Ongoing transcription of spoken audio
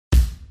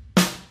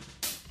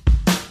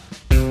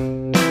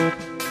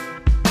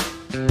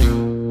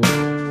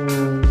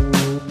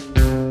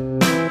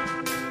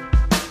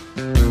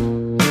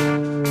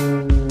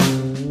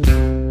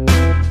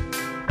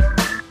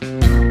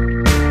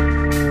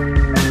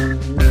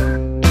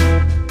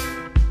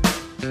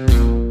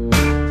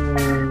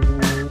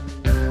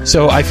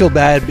So I feel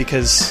bad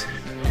because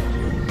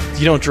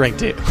you don't drink,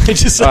 do you? I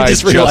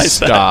just realized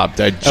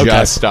stopped. I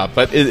just stopped.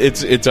 But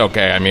it's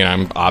okay. I mean,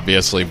 I'm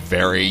obviously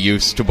very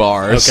used to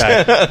bars.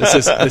 Okay.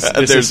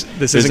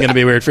 This isn't going to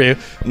be weird for you?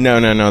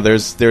 No.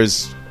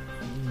 There's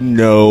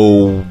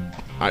no...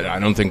 I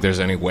don't think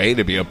there's any way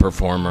to be a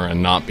performer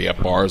and not be at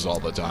bars all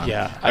the time.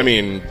 Yeah. I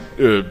mean,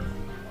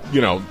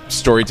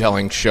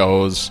 storytelling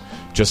shows,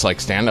 just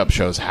like stand-up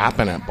shows,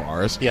 happen at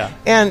bars. Yeah.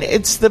 And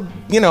it's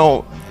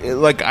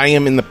like I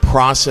am in the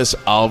process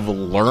of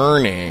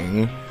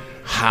learning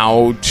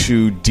how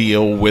to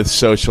deal with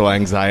social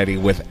anxiety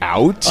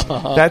without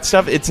that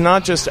stuff. It's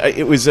not just...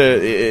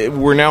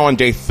 we're now on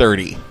day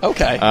 30.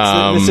 Okay.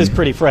 So this is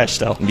pretty fresh,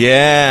 though.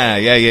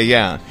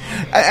 Yeah.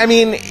 I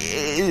mean,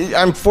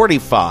 I'm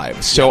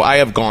 45, so I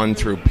have gone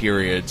through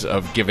periods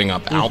of giving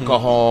up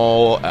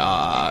alcohol,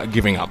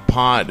 giving up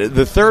pot.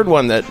 The third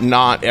one that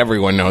not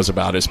everyone knows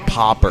about is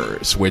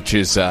poppers, which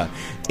is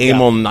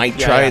amyl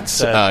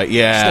nitrites.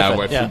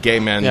 Where gay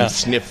men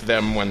sniff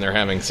them when they're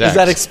having sex. Is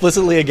that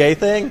explicitly a gay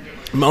thing?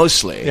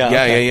 Mostly.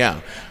 Yeah.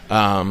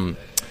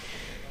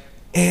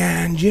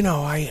 And,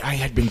 I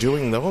had been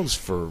doing those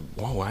for,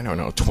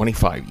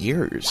 25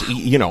 years,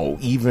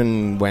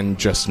 even when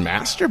just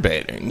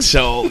masturbating.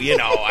 So,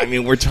 I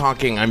mean, we're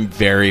talking, I'm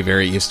very,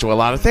 very used to a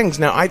lot of things.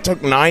 Now, I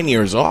took 9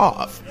 years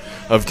off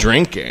of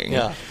drinking.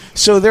 Yeah.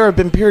 So there have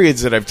been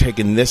periods that I've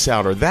taken this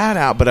out or that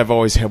out, but I've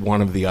always had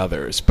one of the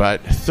others.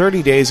 But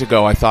 30 days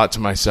ago, I thought to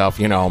myself,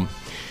 you're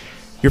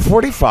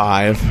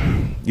 45,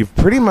 you've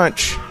pretty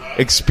much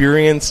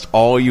experienced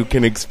all you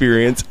can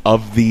experience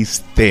of these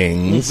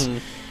things.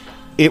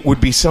 It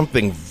would be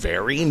something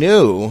very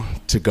new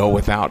to go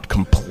without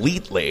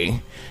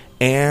completely.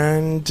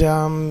 And,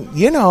 I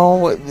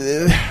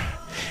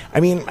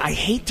mean, I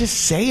hate to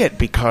say it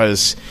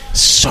because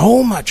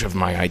so much of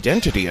my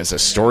identity as a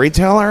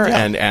storyteller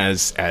and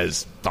as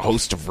the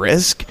host of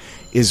Risk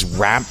is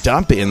wrapped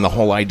up in the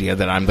whole idea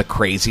that I'm the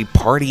crazy,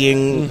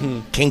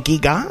 partying, kinky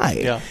guy.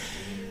 Yeah.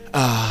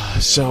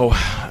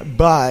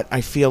 But I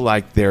feel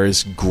like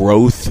there's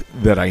growth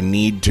that I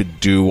need to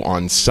do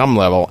on some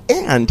level,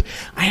 and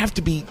I have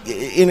to be,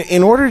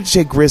 in order to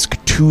take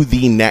Risk to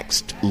the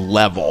next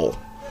level,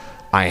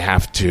 I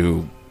have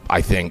to,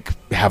 I think,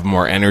 have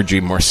more energy,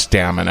 more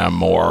stamina,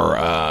 more,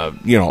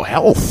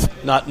 health.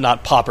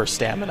 Not popper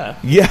stamina.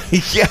 Yeah.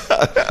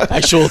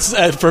 Actual,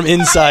 from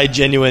inside,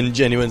 genuine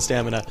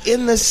stamina.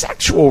 In the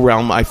sexual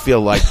realm, I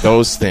feel like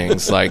those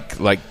things, like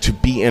to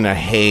be in a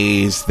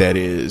haze that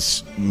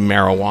is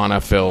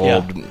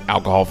marijuana-filled,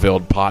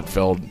 alcohol-filled,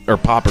 pot-filled, or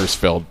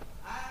poppers-filled,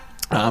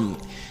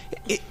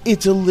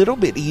 it's a little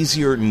bit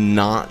easier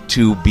not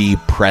to be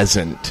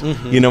present.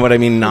 You know what I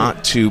mean?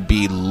 Not to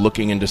be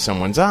looking into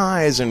someone's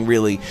eyes and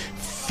really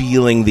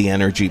feeling the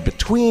energy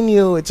between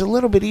you. It's a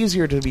little bit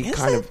easier to be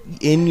of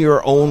in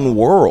your own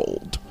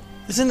world.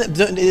 Isn't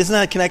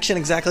that connection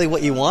exactly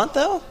what you want,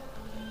 though?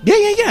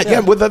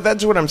 Yeah. Well,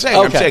 that's what I'm saying.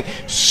 Okay. I'm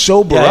saying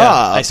sober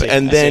up,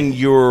 then I see.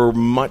 you're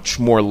much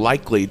more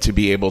likely to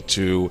be able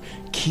to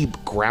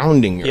keep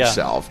grounding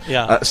yourself.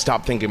 Yeah.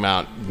 Stop thinking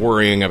about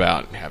worrying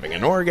about having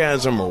an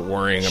orgasm or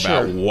worrying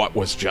about what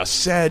was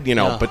just said,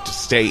 but to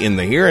stay in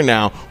the here and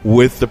now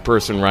with the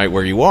person right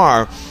where you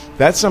are.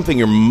 That's something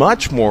you're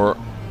much more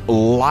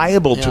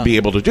liable to be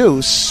able to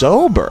do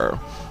sober,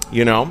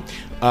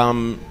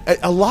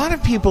 A lot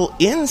of people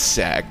in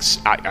sex,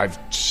 I've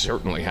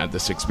certainly had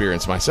this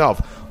experience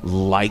myself,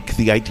 like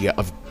the idea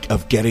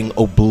of getting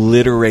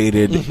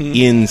obliterated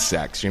in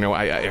sex.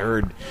 I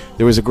heard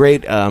there was a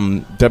great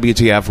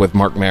WTF with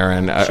Mark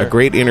Maron, a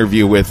great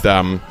interview with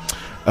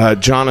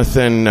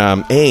Jonathan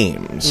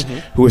Ames,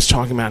 who was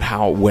talking about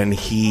how when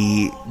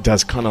he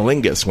does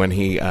cunnilingus, when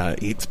he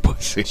eats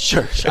pussy.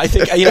 Sure. I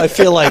think, I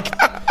feel like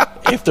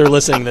if they're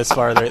listening this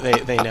far,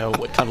 they know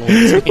what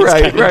cunnilingus means.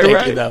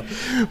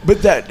 Right.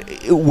 But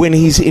that when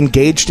he's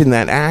engaged in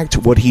that act,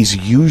 what he's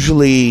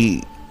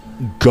usually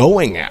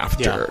going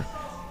after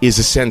is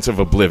a sense of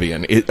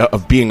oblivion,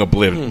 of being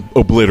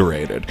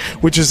obliterated,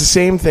 which is the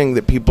same thing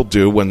that people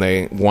do when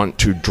they want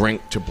to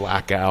drink to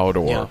black out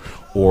or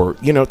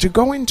to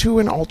go into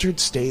an altered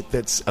state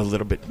that's a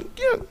little bit,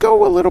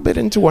 go a little bit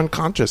into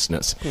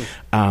unconsciousness.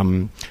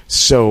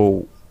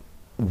 So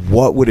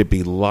what would it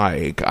be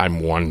like,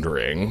 I'm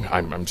wondering,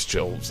 I'm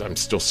still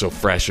so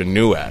fresh and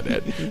new at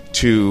it,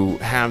 to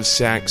have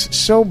sex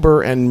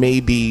sober and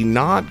maybe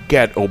not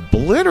get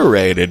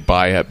obliterated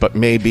by it, but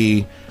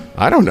maybe,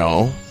 I don't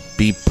know,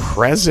 be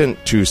present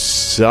to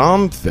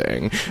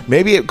something.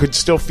 Maybe it could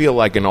still feel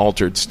like an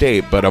altered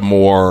state, but a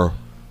more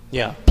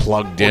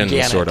plugged in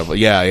organic sort of.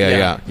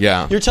 Yeah.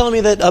 You're telling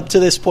me that up to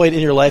this point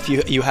in your life,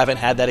 you haven't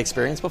had that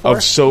experience before?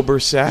 Of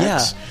sober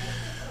sex? Yeah.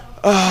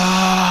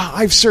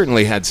 I've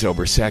certainly had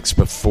sober sex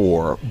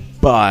before,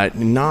 but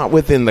not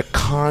within the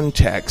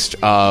context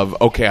of,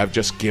 okay, I've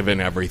just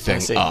given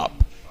everything up.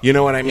 You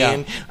know what I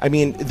mean? Yeah. I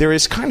mean, there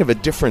is kind of a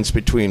difference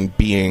between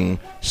being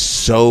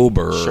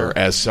sober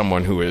as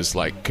someone who is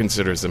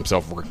considers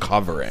themselves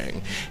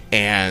recovering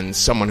and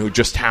someone who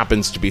just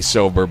happens to be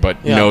sober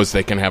but knows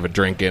they can have a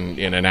drink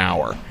in an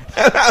hour.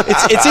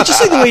 It's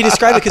interesting the way you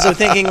describe it, because I'm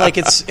thinking like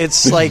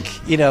it's like,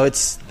 you know,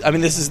 it's, I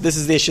mean, this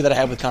is the issue that I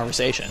have with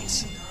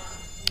conversations.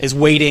 Is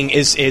waiting,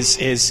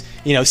 is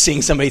you know,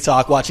 seeing somebody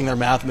talk, watching their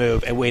mouth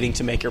move, and waiting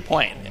to make your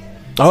point.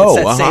 Oh,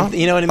 It's that same,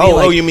 you know what I mean?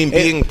 Oh, you mean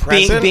being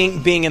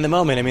present? Being in the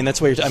moment. I mean,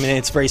 that's where I mean,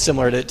 it's very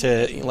similar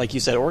to like you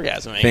said,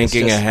 orgasming.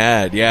 Thinking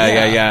ahead.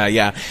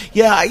 Yeah.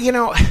 You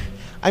know,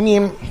 I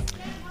mean,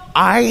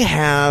 I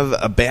have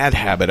a bad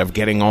habit of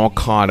getting all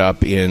caught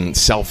up in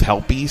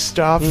self-helpy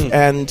stuff,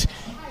 and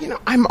you know,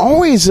 I'm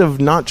always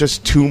of not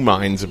just two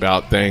minds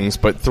about things,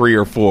 but three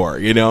or four,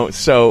 you know?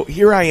 So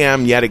here I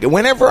am yet again.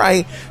 Whenever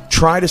I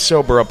try to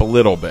sober up a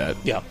little bit,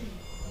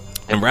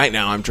 and right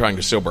now I'm trying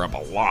to sober up a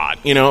lot,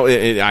 you know,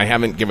 I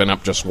haven't given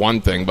up just one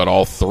thing, but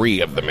all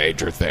three of the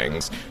major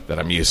things that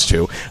I'm used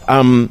to.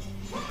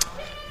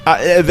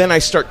 Then I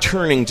start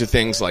turning to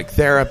things like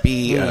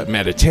therapy,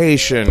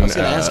 meditation,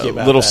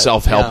 little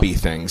self-helpy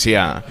things,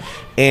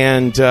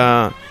 And,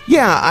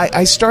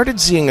 I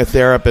started seeing a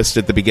therapist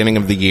at the beginning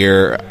of the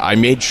year. I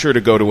made sure to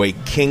go to a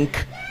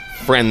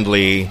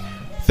kink-friendly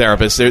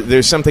therapist.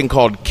 There's something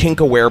called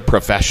kink-aware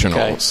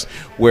professionals,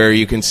 where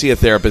you can see a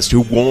therapist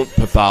who won't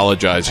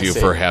pathologize you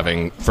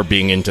for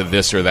being into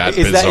this or that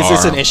bizarre. Is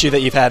this an issue that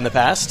you've had in the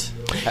past?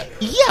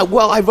 Yeah,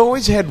 well, I've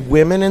always had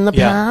women in the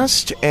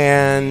past,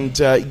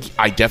 and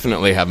I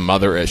definitely have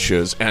mother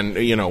issues. And,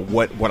 you know,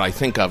 what I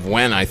think of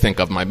when I think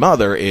of my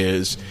mother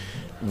is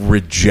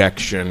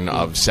rejection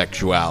of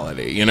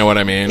sexuality. You know what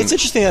I mean? It's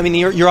interesting. I mean,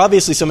 you're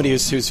obviously somebody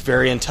who's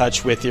very in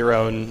touch with your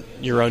own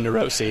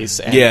neuroses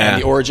and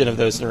the origin of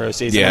those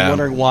neuroses. And I'm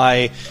wondering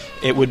why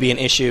it would be an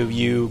issue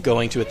you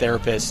going to a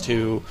therapist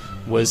who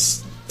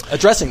was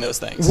addressing those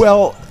things.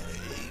 Well,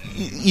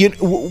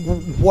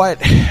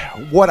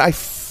 what I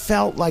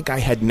felt like I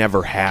had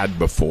never had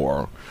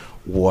before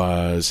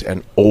was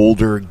an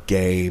older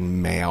gay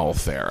male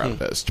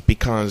therapist,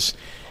 because,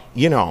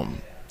 you know,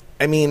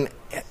 I mean,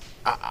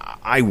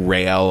 I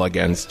rail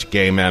against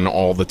gay men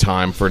all the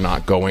time for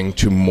not going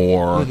to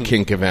more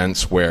kink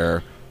events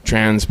where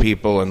trans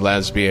people and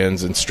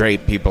lesbians and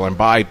straight people and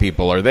bi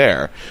people are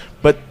there.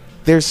 But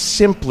there's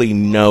simply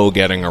no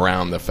getting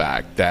around the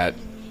fact that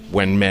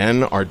when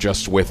men are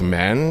just with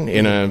men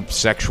in a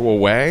sexual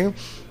way,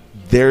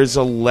 there's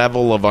a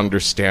level of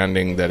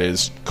understanding that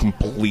is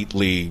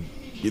completely...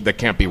 that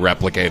can't be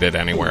replicated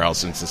anywhere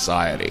else in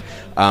society.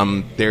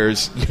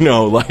 There's, you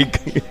know,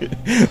 like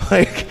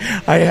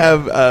I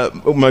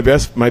have my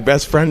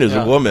best friend is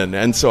a woman,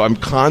 and so I'm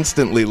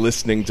constantly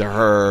listening to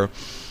her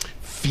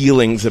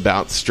feelings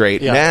about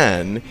straight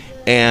men,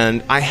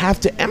 and I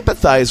have to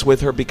empathize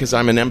with her because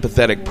I'm an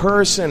empathetic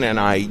person, and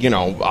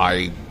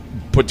I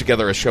put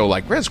together a show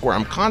like Risk where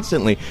I'm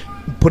constantly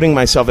putting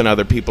myself in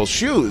other people's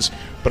shoes,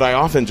 but I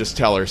often just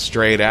tell her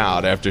straight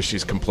out after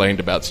she's complained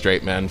about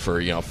straight men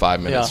for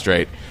 5 minutes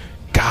straight,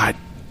 God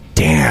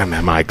damn,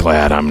 am I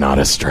glad I'm not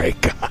a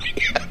straight guy.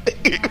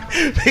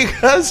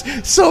 Because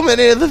so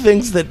many of the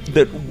things that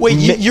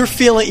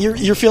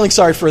you're feeling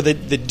sorry for the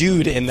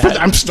dude in that.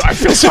 I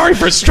feel sorry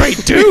for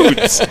straight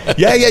dudes.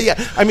 Yeah.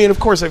 I mean, of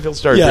course I feel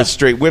sorry for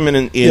straight women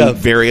in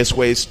various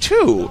ways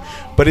too.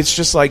 But it's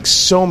just like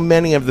so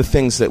many of the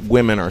things that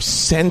women are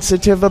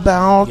sensitive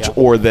about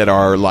or that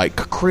are like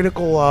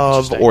critical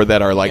of or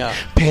that are like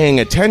paying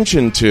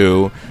attention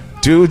to,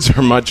 dudes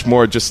are much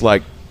more just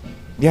like,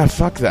 yeah,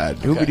 fuck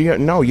that. Okay.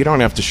 No, you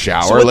don't have to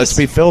shower. So let's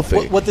be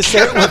filthy. What this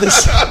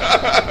therapist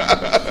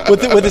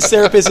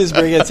is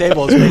bringing to the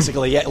table is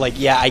basically,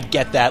 I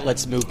get that.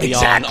 Let's move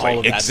beyond all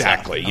of that.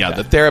 Exactly. Yeah,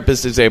 the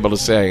therapist is able to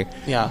say,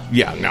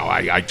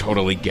 I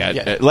totally get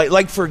it.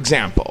 Like for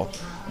example,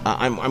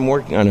 I'm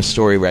working on a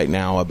story right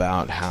now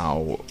about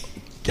how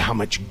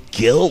much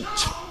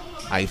guilt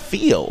I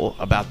feel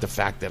about the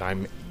fact that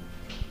I'm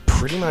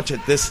pretty much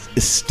at this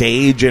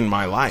stage in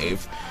my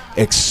life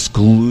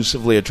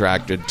exclusively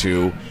attracted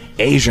to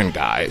Asian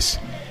guys,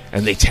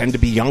 and they tend to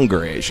be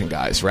younger Asian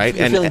guys, right?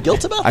 You're feeling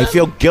guilt about that? I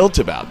feel guilt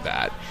about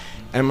that,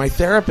 and my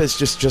therapist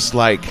just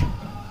like,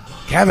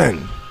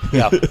 Kevin,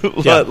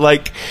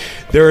 like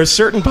there are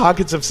certain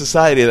pockets of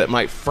society that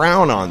might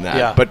frown on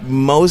that, but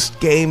most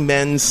gay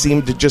men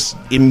seem to just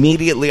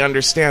immediately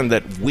understand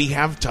that we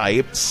have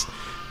types,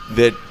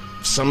 that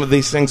some of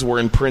these things were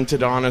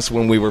imprinted on us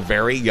when we were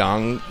very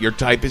young. Your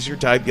type is your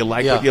type. You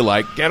like what you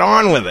like. Get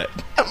on with it.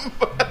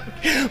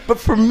 But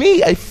for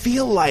me, I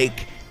feel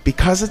like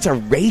because it's a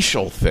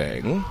racial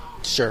thing,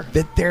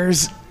 that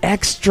there's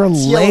extra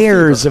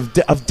layers of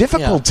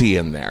difficulty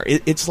in there.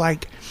 It's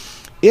like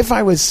if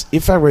I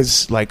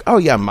was like, oh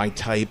yeah, my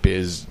type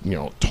is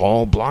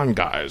tall blonde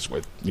guys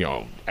with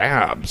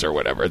abs or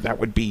whatever, that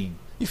would be.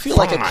 You feel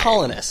like a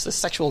colonist, a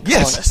sexual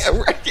colonist. Yes,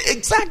 right,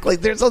 exactly.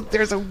 There's a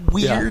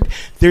weird...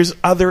 There's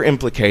other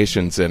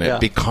implications in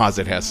it because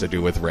it has to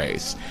do with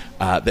race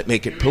that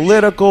make it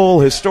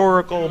political,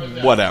 historical,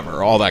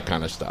 whatever, all that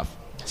kind of stuff.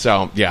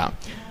 So,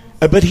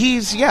 but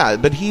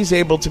he's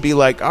able to be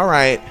like, all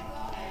right,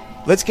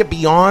 let's get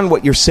beyond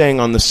what you're saying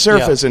on the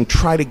surface and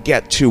try to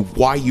get to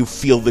why you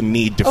feel the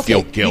need to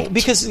feel guilt.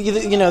 Because,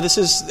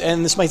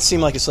 this might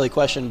seem like a silly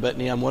question, but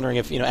I'm wondering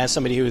if, as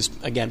somebody who is,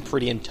 again,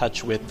 pretty in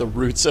touch with the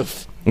roots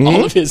of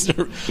all of his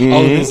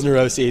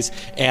neuroses,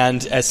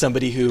 and as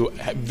somebody who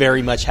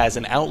very much has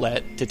an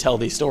outlet to tell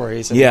these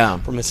stories,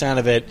 and from the sound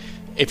of it,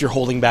 if you're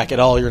holding back at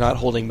all, you're not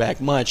holding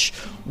back much.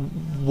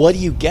 What do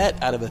you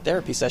get out of a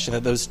therapy session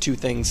that those two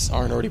things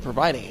aren't already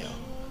providing you?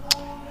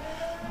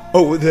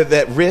 Oh,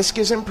 that risk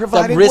isn't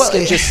providing? That risk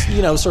and just,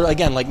 sort of,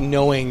 again, like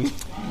knowing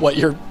what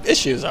your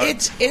issues are.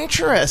 It's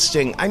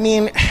interesting. I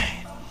mean,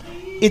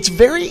 it's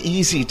very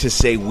easy to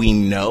say we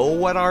know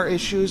what our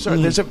issues are.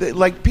 There's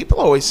people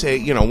always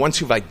say,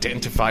 once you've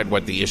identified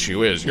what the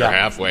issue is, you're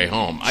halfway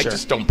home. Sure. I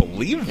just don't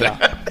believe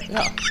that.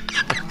 Yeah.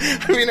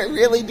 I mean, I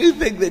really do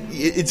think that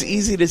it's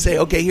easy to say,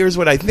 okay, here's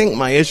what I think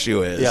my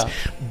issue is. Yeah.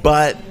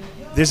 But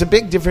there's a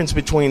big difference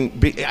between...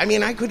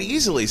 I could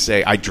easily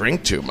say I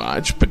drink too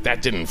much, but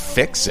that didn't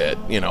fix it,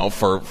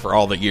 for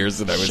all the years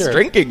that I was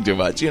drinking too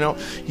much.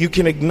 You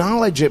can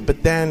acknowledge it,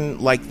 but then,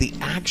 the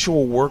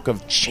actual work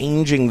of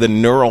changing the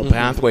neural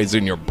pathways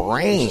in your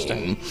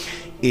brain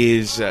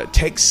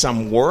takes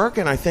some work,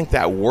 and I think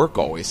that work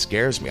always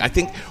scares me. I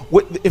think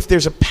if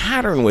there's a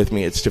pattern with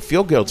me, it's to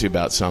feel guilty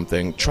about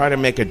something, try to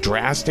make a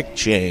drastic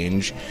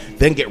change,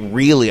 then get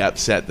really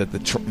upset that the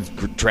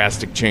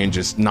drastic change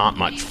is not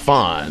much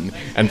fun,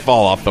 and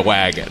fall off the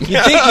wagon.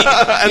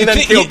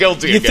 Feel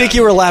guilty again. You think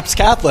you were lapsed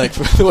Catholic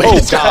for the way you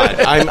God,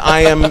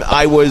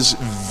 I was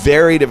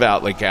very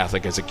devoutly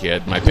Catholic as a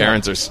kid. My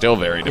parents are still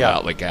very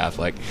devoutly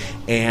Catholic,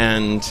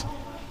 and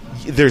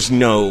there's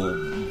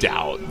no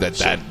doubt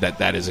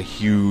that is a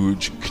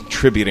huge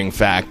contributing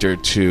factor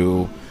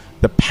to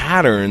the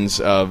patterns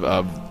of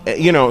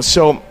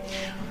so.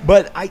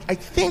 But I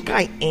think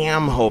I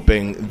am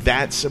hoping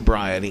that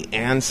sobriety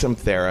and some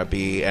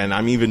therapy, and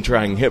I'm even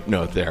trying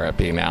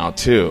hypnotherapy now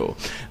too.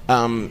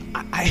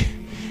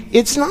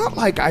 It's not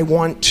like I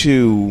want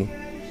to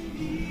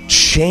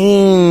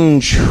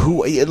change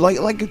who.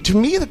 To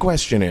me, the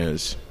question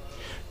is,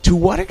 to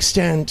what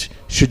extent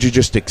should you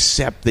just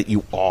accept that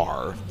you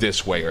are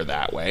this way or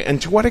that way?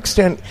 And to what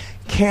extent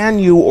can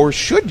you or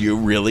should you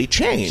really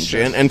change?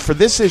 Sure. And for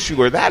this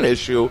issue or that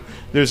issue,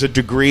 there's a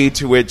degree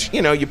to which,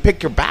 you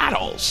pick your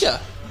battles. Yeah.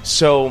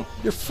 So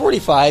you're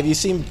 45. You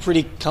seem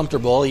pretty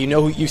comfortable.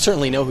 You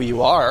certainly know who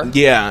you are.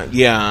 Yeah.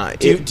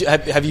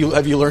 Have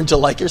you learned to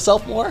like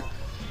yourself more?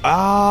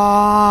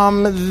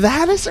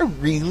 That is a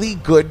really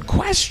good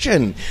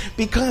question,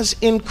 because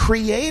in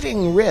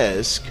creating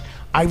Risk,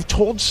 I've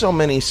told so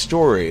many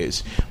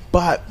stories,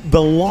 but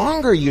the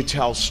longer you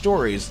tell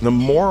stories, the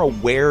more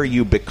aware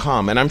you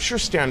become. And I'm sure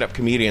stand-up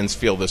comedians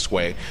feel this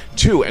way,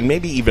 too, and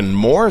maybe even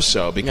more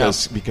so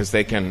because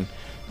they can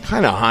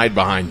kind of hide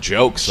behind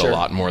jokes a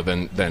lot more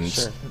than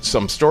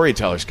some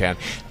storytellers can.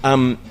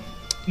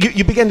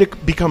 You begin to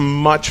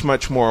become much,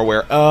 much more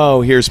aware,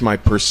 here's my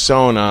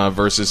persona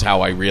versus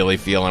how I really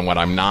feel and what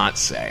I'm not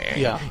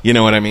saying. Yeah. You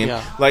know what I mean?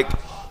 Yeah.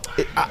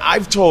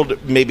 I've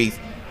told maybe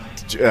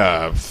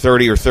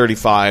 30 or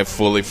 35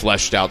 fully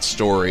fleshed out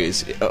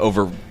stories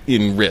over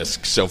in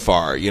Risk so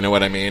far. You know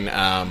what I mean?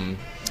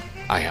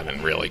 I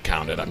haven't really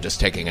counted. I'm just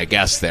taking a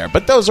guess there.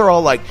 But those are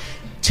all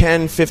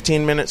 10,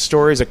 15-minute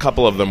stories. A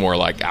couple of them were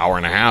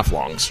hour-and-a-half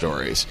long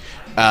stories.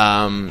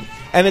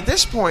 And at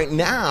this point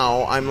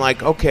now, I'm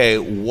okay,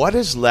 what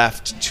is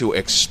left to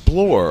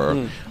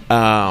explore?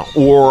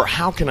 Or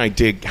how can I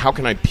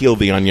peel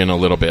the onion a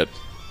little bit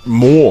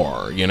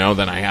more,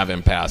 than I have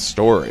in past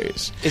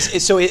stories.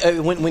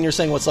 When you're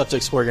saying what's left to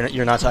explore,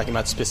 you're not talking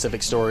about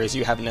specific stories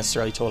you haven't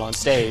necessarily told on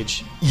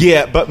stage.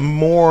 Yeah, but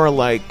more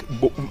like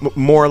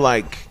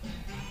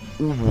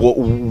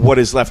what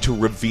is left to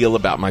reveal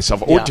about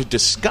myself or to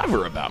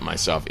discover about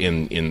myself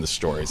in the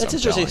stories. That's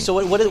interesting.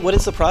 So what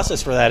is the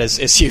process for that?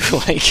 Is you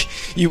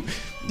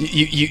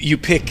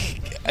pick?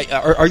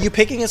 Are you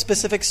picking a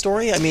specific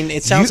story? I mean,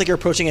 it sounds like you're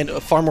approaching it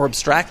far more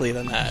abstractly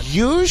than that.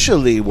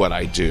 Usually what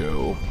I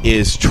do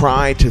is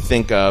try to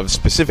think of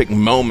specific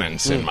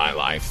moments in my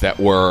life that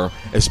were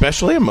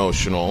especially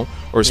emotional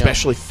or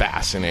especially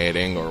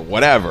fascinating or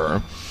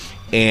whatever,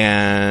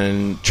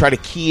 and try to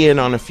key in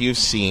on a few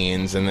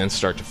scenes and then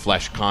start to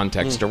flesh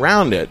context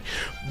around it.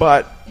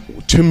 But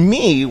to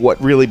me, what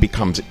really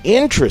becomes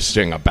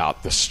interesting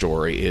about the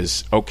story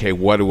is, okay,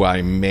 what do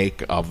I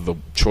make of the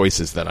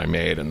choices that I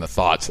made and the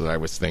thoughts that I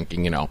was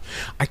thinking? I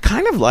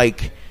kind of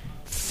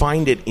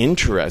find it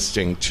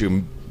interesting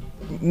to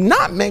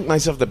not make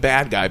myself the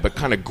bad guy, but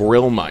kind of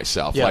grill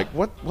myself.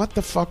 What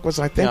the fuck was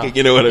I thinking? Yeah.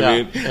 You know what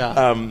I mean?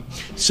 Yeah.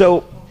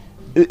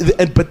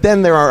 But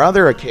then there are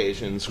other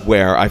occasions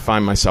where I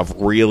find myself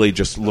really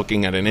just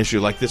looking at an issue.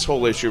 Like this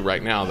whole issue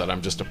right now that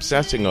I'm just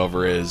obsessing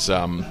over is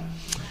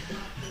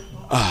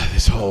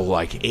this whole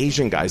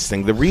Asian guys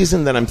thing. The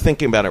reason that I'm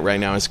thinking about it right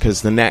now is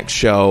because the next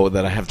show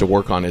that I have to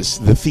work on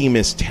the theme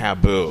is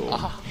taboo.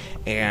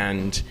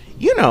 And,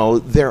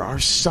 there are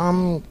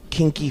some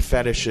kinky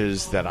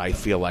fetishes that I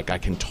feel like I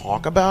can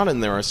talk about,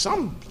 and there are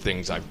some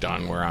things I've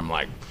done where I'm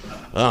like,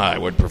 I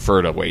would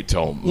prefer to wait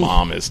till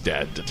Mom is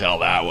dead to tell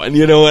that one.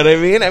 You know what I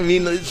mean? I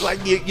mean, it's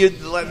like you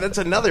that's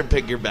another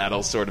pick your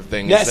battle sort of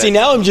thing. Yeah, see,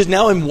 now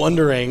I'm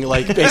wondering,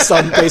 like, based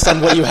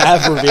on what you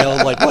have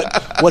revealed, like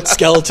what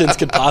skeletons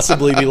could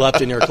possibly be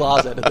left in your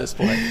closet at this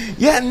point.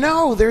 Yeah,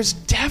 no, there's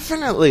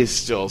definitely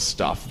still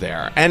stuff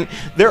there, and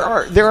there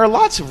are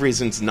lots of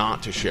reasons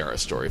not to share a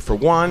story. For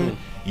one,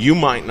 you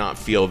might not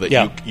feel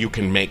that you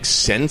can make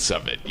sense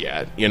of it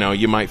yet. You know,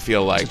 you might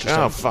feel like,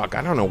 oh fuck,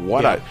 I don't know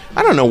what I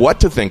don't know what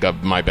to think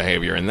of my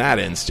behavior in that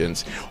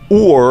instance,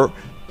 or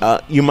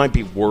you might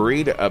be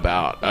worried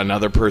about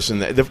another person.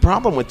 The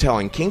problem with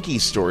telling kinky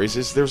stories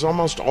is there's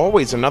almost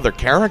always another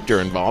character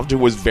involved who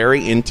was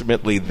very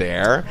intimately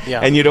there,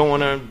 and you don't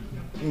want to.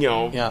 You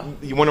know,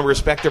 you want to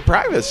respect their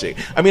privacy.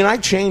 I mean, I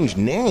change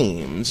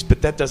names,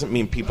 but that doesn't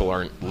mean people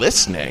aren't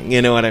listening.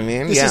 You know what I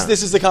mean?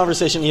 This is the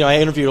conversation. You know, I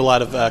interviewed a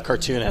lot of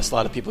cartoonists, a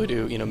lot of people who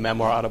do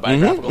memoir,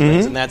 autobiographical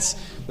things, and that's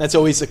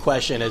always the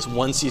question: is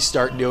once you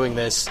start doing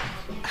this,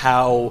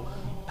 how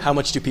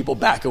much do people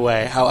back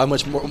away? How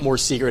much more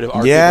secretive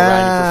are people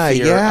around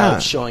you for fear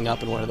of showing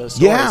up in one of those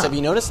stories? Have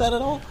you noticed that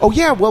at all? Oh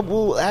yeah.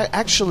 Well,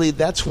 actually,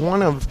 that's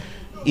one of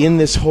in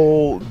this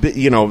whole.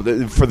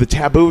 For the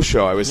Taboo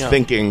show, I was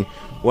thinking.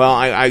 Well,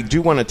 I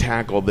do want to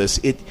tackle this.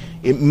 It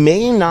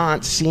may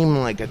not seem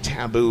like a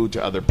taboo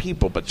to other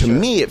people, but to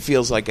me it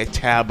feels like a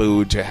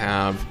taboo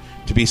to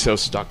be so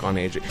stuck on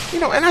age.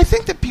 And I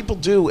think that people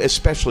do,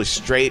 especially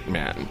straight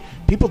men.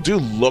 People do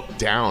look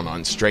down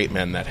on straight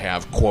men that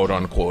have,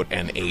 quote-unquote,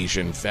 an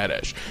Asian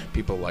fetish.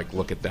 People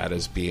look at that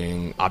as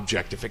being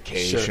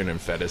objectification and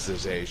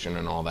fetishization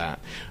and all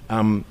that.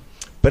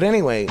 But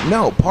anyway,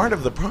 no, part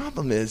of the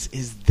problem is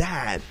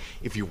that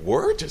if you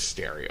were to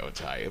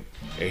stereotype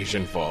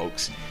Asian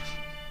folks,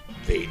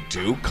 they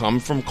do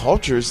come from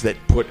cultures that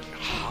put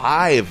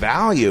high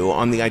value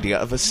on the idea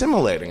of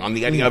assimilating, on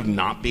the idea of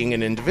not being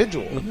an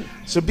individual.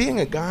 So being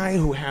a guy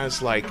who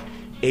has,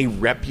 a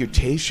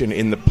reputation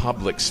in the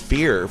public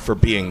sphere for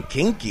being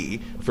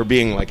kinky, for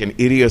being, an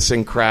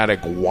idiosyncratic,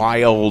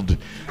 wild,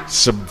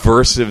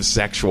 subversive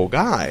sexual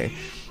guy...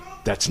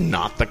 That's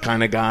not the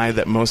kind of guy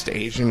that most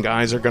Asian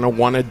guys are going to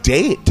want to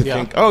date. To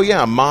think, oh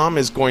yeah, Mom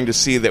is going to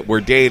see that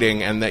we're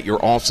dating and that you're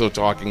also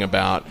talking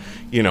about,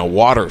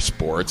 water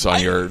sports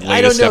on your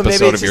latest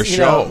episode of your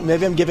show.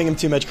 Maybe I'm giving him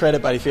too much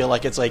credit, but I feel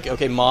like it's like,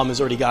 okay, Mom has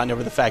already gotten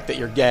over the fact that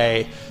you're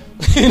gay.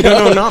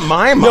 No, not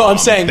my mom. No, I'm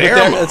saying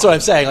that's what I'm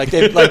saying.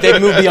 They've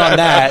moved beyond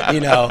that.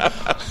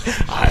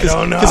 I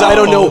don't know because I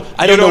don't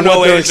know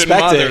what they're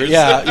expecting. Mothers.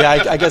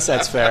 I guess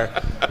that's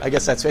fair.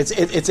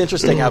 It's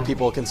interesting how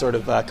people can sort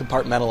of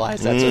compartmentalize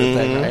that sort of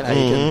thing, right?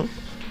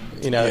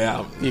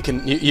 How you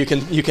can,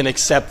 you can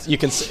accept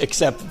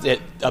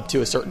it up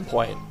to a certain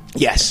point.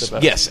 Yes,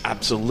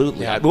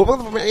 absolutely. Yeah.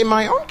 Well, in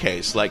my own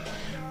case,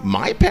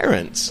 my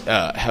parents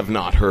have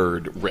not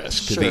heard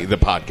Risk, the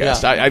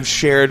podcast. I've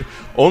shared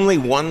only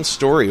one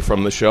story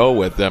from the show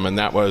with them, and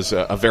that was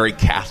a very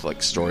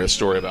Catholic story, a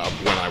story about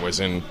when I was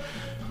in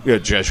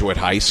Jesuit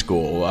high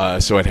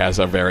school. So it has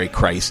a very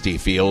Christy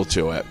feel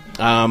to it.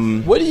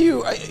 What do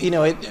you,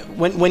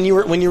 when you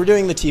were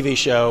doing the TV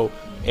show?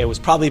 It was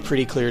probably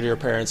pretty clear to your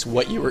parents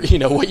what you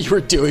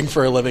were doing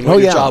for a living,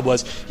 what your job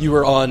was. You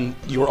were on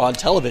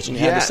television.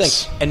 You had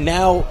this thing, and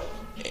now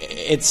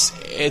it's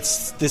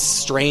this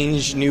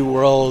strange new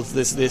world,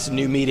 this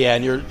new media,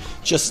 and you're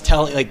just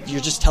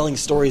telling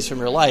stories from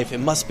your life.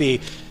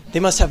 They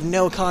must have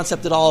no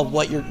concept at all of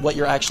what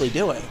you're actually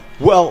doing.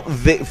 Well,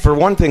 for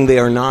one thing, they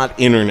are not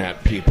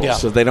internet people,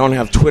 so they don't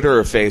have Twitter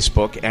or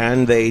Facebook,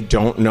 and they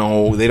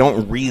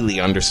don't really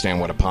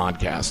understand what a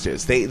podcast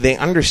is. They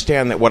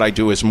understand that what I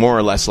do is more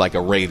or less like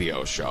a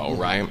radio show,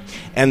 right?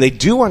 And they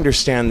do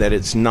understand that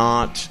it's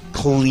not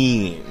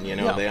clean.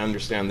 They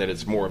understand that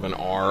it's more of an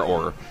R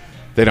or.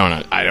 They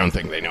don't. I don't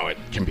think they know it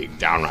can be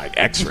downright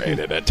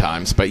X-rated at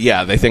times, but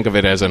they think of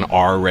it as an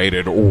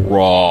R-rated,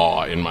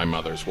 raw, in my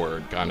mother's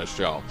word, kind of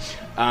show.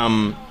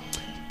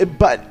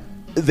 But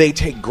they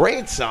take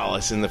great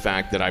solace in the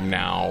fact that I'm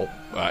now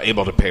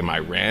able to pay my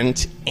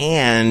rent,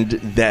 and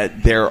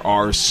that there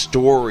are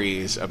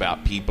stories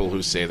about people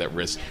who say that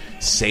Risk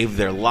saved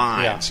their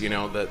lives.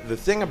 The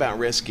thing about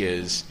Risk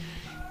is.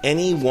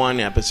 Any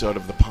one episode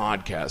of the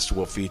podcast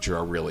will feature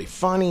a really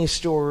funny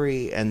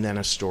story and then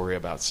a story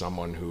about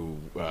someone who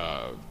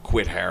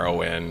quit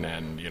heroin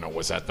and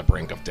was at the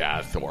brink of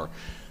death, or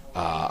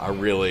a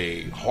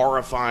really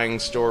horrifying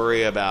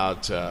story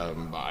about a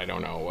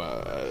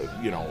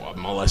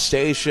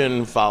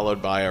molestation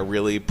followed by a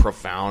really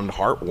profound,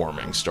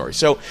 heartwarming story.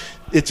 So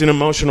it's an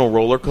emotional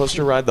roller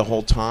coaster ride the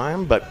whole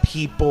time, but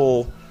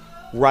people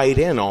write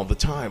in all the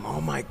time. Oh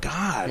my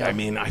God. I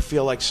mean, I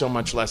feel like so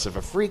much less of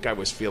a freak. I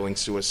was feeling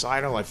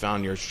suicidal. I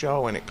found your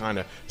show and it kind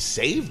of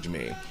saved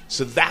me.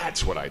 So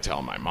that's what I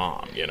tell my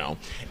mom,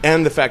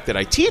 And the fact that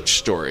I teach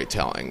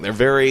storytelling, they're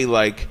very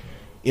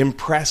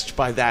impressed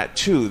by that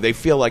too. They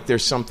feel like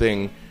there's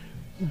something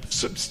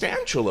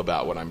substantial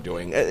about what I'm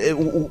doing.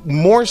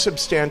 More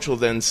substantial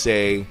than,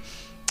 say,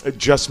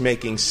 just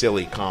making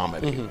silly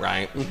comedy,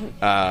 right?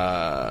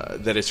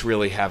 That it's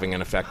really having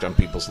an effect on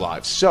people's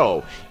lives.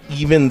 So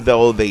even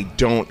though they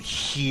don't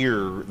hear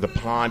the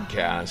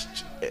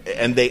podcast,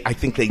 and I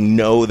think they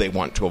know they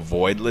want to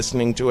avoid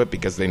listening to it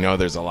because they know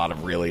there's a lot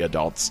of really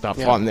adult stuff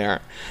on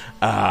there,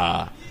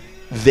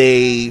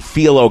 they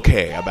feel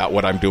okay about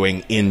what I'm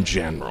doing in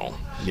general.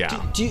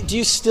 Yeah. Do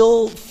you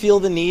still feel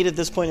the need at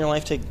this point in your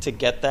life to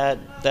get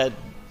that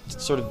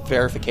sort of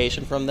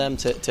verification from them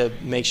to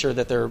make sure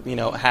that they're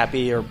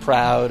happy or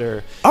proud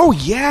or? Oh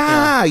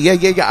yeah.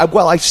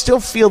 Well, I still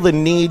feel the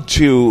need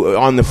to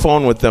on the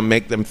phone with them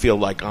make them feel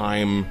like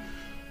I'm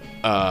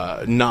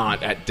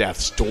not at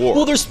death's door.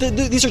 Well,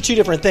 these are two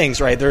different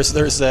things, right? There's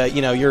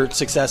you're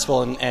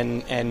successful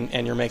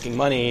and you're making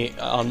money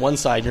on one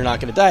side, you're not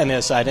going to die on the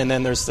other side, and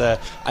then there's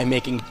I'm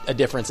making a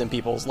difference in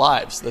people's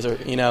lives. Those are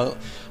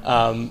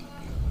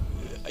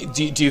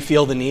do you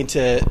feel the need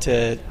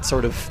to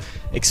sort of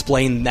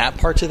explain that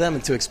part to them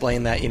and to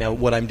explain that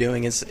what I'm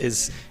doing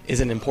is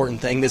an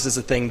important thing. This is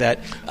a thing that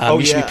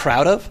you should be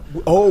proud of.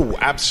 Oh,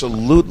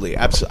 absolutely.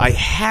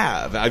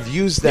 I've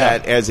used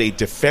that as a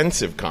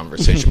defensive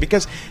conversation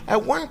because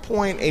at one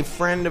point a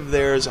friend of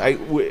theirs,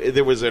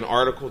 there was an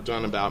article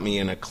done about me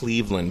in a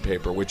Cleveland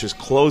paper, which is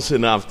close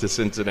enough to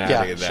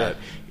Cincinnati that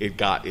it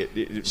got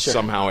it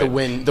somehow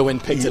the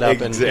wind picked it up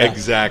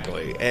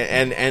exactly.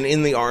 And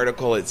in the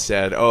article it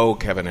said, "Oh,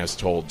 Kevin has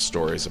told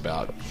stories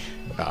about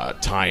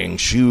tying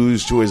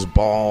shoes to his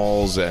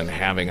balls and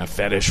having a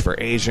fetish for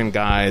Asian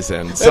guys."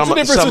 And that's the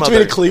difference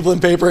between a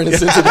Cleveland paper and a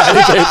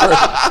Cincinnati paper.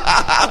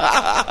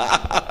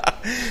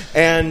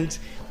 And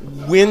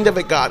wind of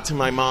it got to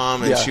my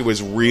mom, and she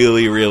was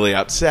really, really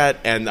upset.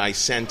 And I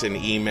sent an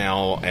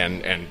email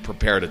and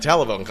prepared a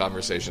telephone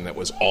conversation that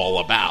was all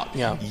about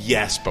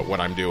yes, but what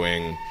I'm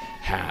doing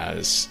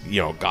has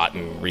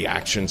gotten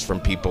reactions from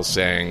people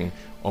saying,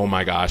 "Oh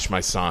my gosh, my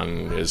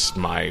son is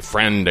my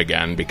friend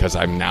again because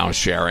I'm now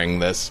sharing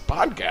this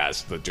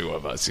podcast, the two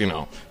of us,"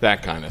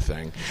 that kind of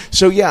thing.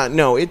 So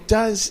it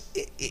does.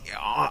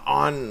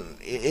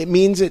 It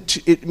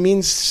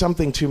means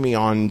something to me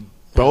on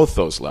both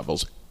those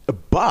levels.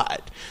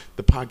 But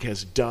the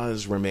podcast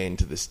does remain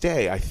to this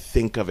day. I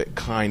think of it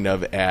kind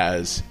of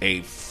as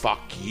a fuck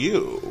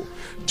you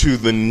to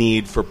the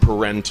need for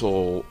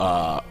parental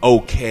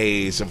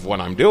okays of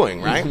what I'm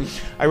doing. Right?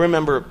 I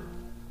remember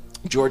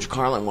George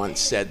Carlin once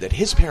said that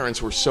his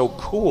parents were so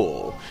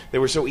cool, they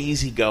were so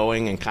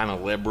easygoing and kind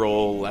of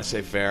liberal,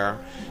 laissez-faire,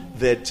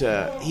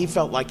 that he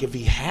felt like if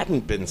he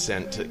hadn't been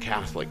sent to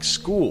Catholic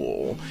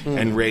school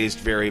and raised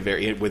very,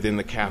 very within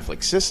the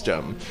Catholic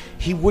system,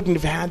 he wouldn't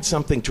have had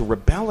something to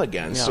rebel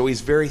against. So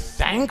he's very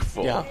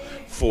thankful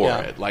for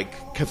it.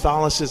 Like,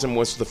 Catholicism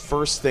was the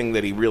first thing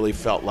that he really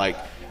felt like,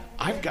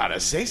 I've got to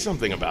say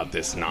something about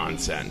this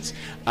nonsense.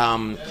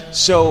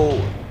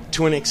 So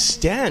to an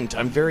extent,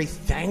 I'm very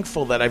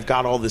thankful that I've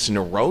got all this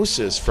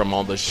neurosis from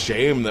all the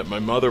shame that my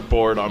mother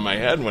poured on my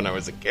head when I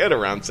was a kid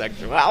around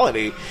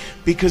sexuality,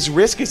 because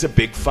Risk is a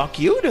big fuck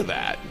you to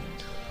that.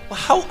 Well,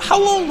 how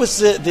long was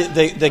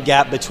the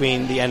gap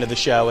between the end of the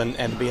show and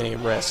the beginning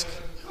of Risk?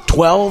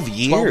 12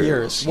 years. 12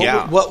 years.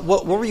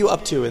 What were you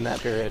up to in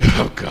that period?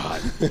 Oh,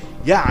 God.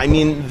 Yeah, I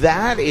mean,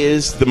 that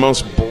is the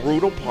most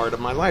brutal part of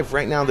my life.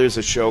 Right now there's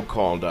a show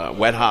called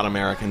Wet Hot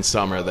American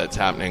Summer that's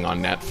happening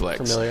on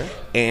Netflix. Familiar.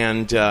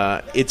 And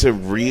it's a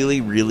really,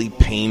 really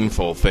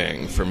painful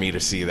thing for me to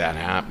see that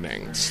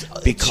happening.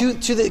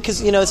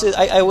 Because,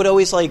 I would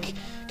always like...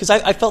 Because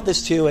I felt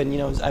this too,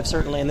 and I've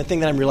certainly. And the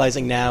thing that I'm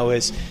realizing now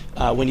is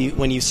when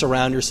you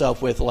surround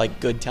yourself with like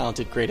good,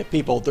 talented, creative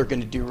people, they're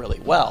going to do really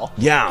well.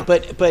 Yeah.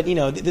 But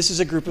this is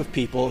a group of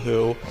people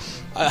who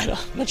I'm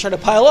not trying to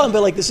pile on,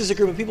 but like this is a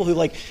group of people who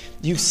like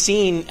you've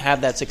seen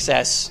have that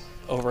success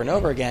over and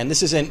over again.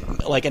 This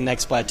isn't like a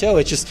next plateau.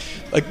 It's just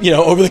like,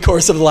 over the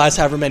course of the last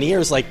however many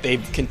years, like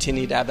they've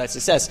continued to have that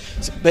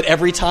success. But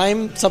every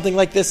time something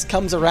like this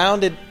comes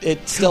around,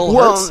 it still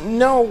hurts. Well,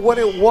 no, what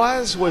it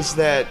was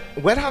that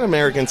Wet Hot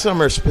American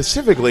Summer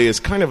specifically is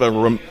kind of a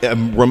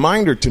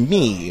reminder to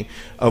me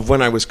of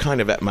when I was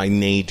kind of at my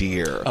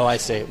nadir. Oh, I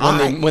see.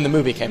 When the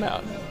movie came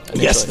out.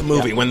 Initially. Yes, the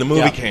movie. Yeah. When the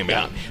movie came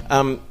out.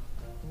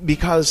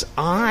 Because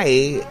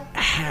I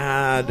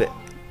had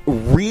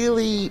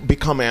really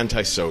become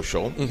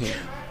antisocial.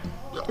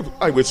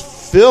 I was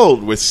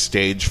filled with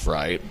stage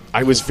fright.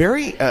 I was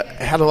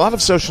had a lot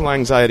of social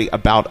anxiety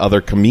about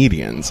other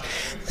comedians.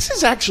 This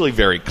is actually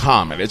very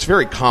common. It's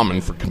very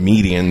common for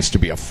comedians to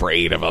be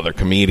afraid of other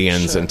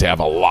comedians and to have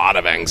a lot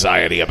of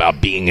anxiety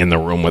about being in the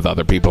room with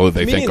other people who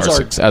they think are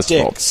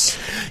successful. Dicks,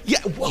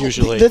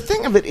 usually. The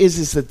thing of it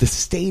is that the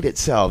state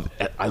itself,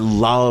 I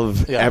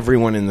love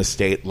everyone in the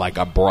state like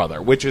a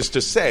brother, which is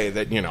to say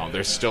that,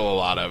 there's still a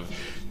lot of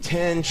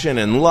tension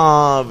and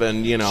love,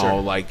 and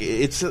like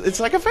it's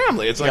like a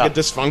family. It's like a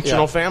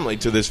dysfunctional family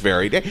to this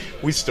very day.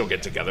 We still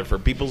get together for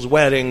people's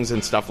weddings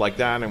and stuff like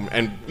that,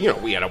 and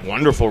we had a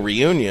wonderful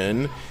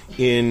reunion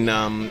in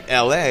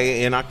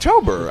L.A. in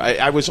October.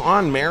 I was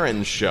on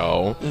Maron's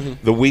show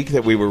the week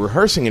that we were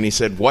rehearsing, and he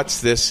said,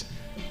 "What's this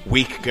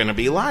week going to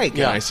be like?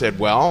 And I said,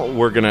 well,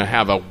 we're going to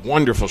have a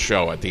wonderful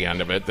show at the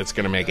end of it that's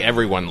going to make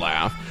everyone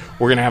laugh.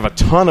 We're going to have a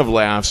ton of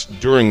laughs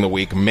during the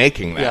week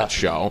making that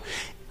show.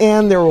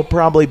 And there will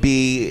probably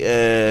be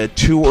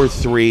 2 or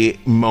 3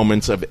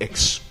 moments of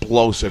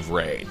explosive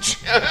rage.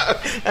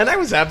 And I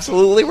was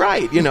absolutely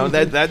right. You know,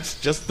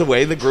 that's just the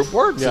way the group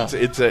works. Yeah.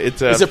 It's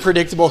Is it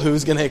predictable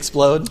who's going to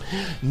explode?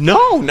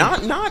 No,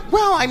 not.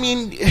 Well, I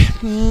mean,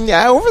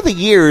 over the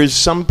years,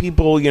 some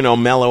people, you know,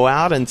 mellow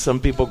out and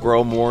some people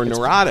grow more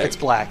neurotic. It's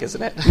Black,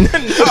 isn't it?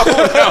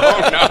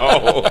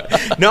 No.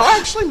 No,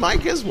 actually,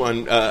 Mike is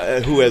one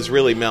who has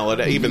really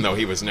mellowed out, even though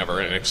he was never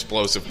an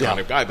explosive kind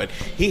of guy. But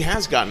he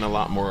has gotten a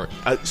lot more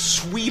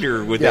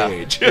sweeter with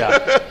age.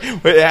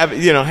 But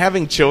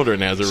having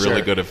children has a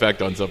really good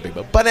effect on some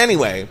people. But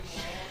anyway,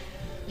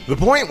 the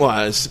point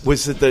was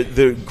that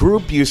the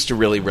group used to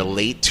really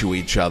relate to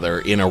each other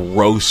in a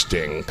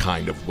roasting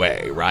kind of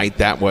way, right?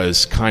 That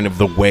was kind of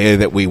the way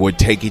that we would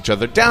take each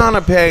other down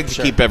a peg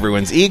to keep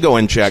everyone's ego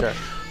in check. Sure.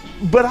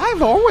 But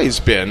I've always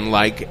been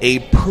like a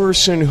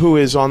person who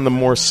is on the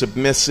more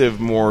submissive,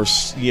 more,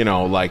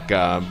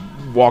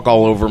 walk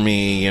all over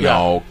me,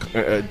 not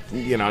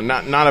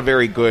a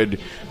very good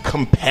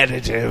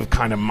competitive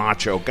kind of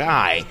macho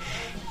guy.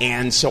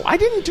 And so I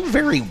didn't do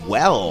very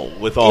well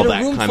with all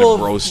that kind of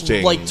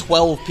roasting. Like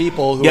 12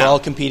 people who are all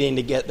competing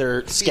to get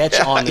their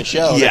sketch on the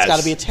show. That's got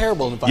to be a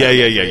terrible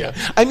environment. Yeah.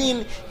 I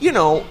mean,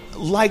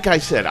 like I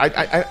said,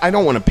 I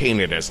don't want to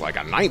paint it as like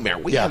a nightmare.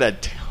 We had a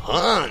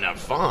ton of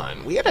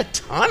fun.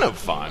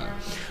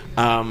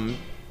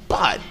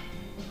 But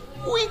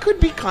we could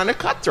be kind of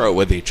cutthroat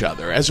with each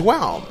other as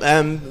well.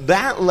 And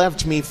that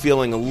left me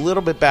feeling a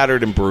little bit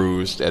battered and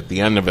bruised at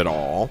the end of it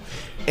all.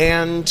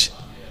 And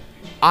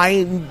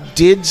I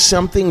did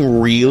something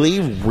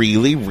really,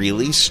 really,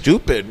 really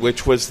stupid,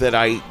 which was that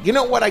I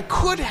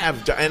could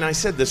have done, and I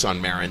said this on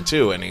Maron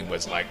too, and he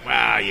was like,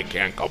 you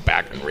can't go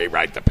back and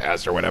rewrite the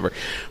past or whatever.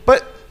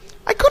 But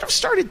I could have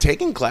started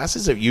taking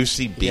classes at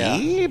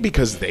UCB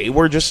because they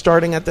were just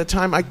starting at the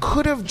time. I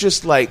could have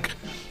just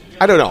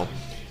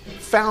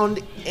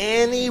found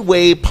any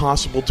way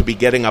possible to be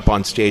getting up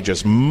on stage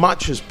as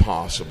much as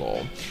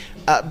possible.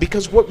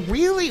 Because what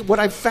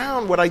I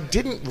found, what I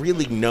didn't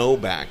really know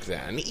back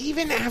then,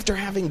 even after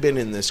having been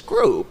in this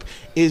group,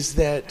 is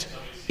that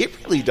it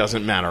really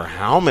doesn't matter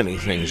how many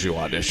things you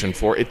audition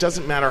for. It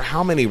doesn't matter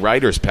how many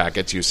writer's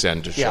packets you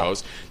send to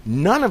shows.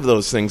 None of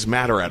those things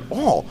matter at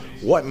all.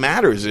 What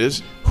matters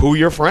is who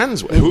you're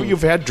friends with, who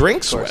you've had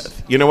drinks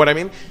with. You know what I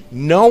mean?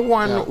 No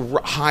one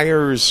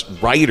hires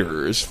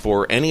writers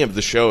for any of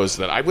the shows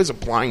that I was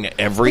applying to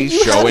every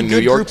show in New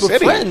York City. You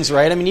had a good group of friends,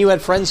 right? I mean, you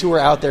had friends who were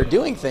out there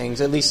doing things.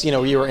 At least,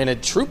 you were in a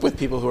troupe with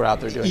people who were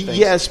out there doing things.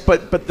 Yes,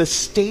 but the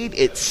state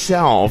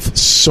itself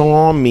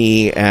saw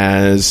me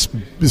as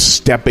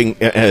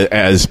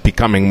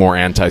becoming more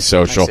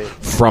antisocial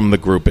from the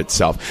group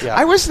itself. Yeah.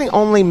 I was the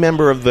only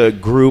member of the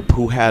group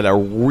who had a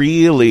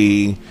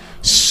really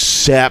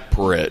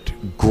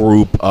separate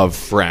group of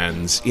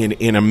friends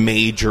in a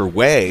major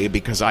way,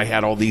 because I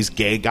had all these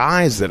gay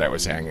guys that I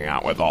was hanging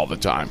out with all the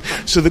time.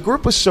 So the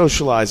group was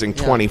socializing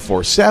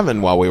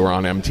 24/7 while we were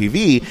on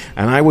MTV,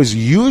 and I was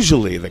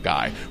usually the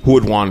guy who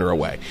would wander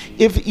away.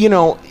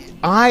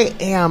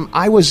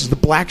 I was the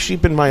black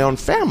sheep in my own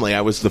family.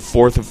 I was the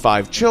fourth of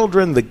 5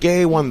 children, the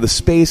gay one, the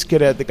space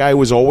cadet, the guy who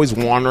was always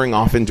wandering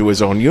off into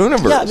his own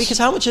universe. Yeah, because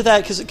how much of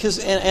that,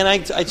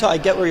 I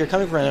get where you're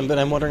coming from, but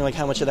I'm wondering like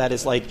how much of that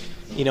is like,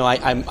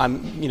 I'm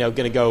going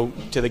to go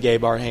to the gay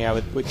bar and hang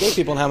out with gay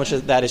people, and how much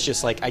of that is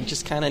just like I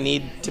just kind of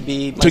need to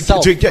be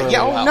myself.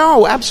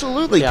 No,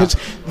 absolutely, because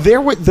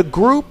the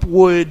group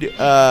would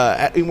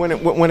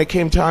when it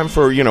came time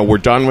for we're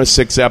done with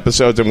 6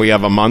 episodes and we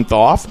have a month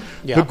off,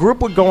 the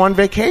group would go on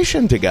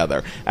vacation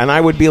together, and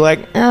I would be like,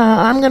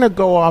 I'm going to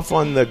go off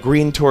on the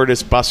Green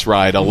Tortoise bus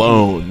ride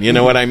alone. You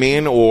know what I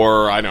mean?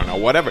 Or I don't know,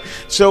 whatever.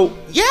 So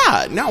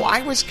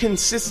I was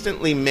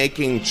consistently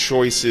making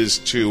choices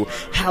to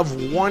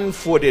have one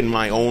foot in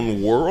my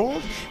own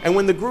world, and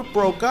when the group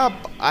broke up,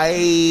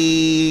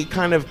 I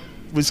kind of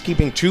was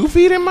keeping 2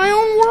 feet in my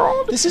own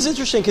world. This is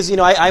interesting because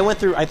I went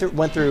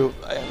through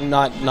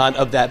not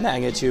of that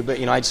magnitude,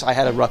 but I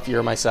had a rough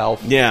year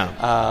myself.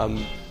 Yeah.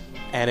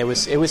 And it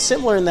was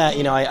similar in that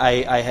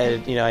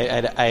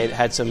I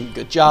had some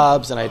good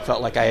jobs, and I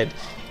felt like I had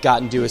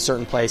gotten to a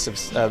certain place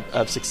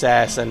of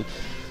success, and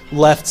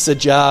left a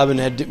job and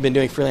had been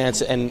doing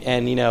freelance,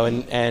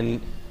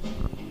 and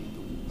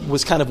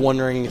was kind of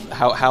wondering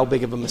how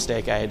big of a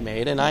mistake I had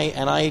made, and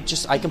I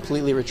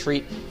completely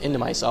retreat into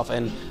myself,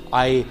 and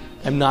I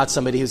am not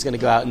somebody who's going to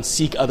go out and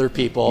seek other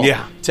people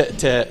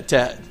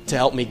to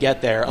help me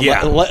get there.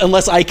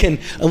 Unless I can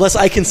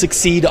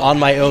succeed on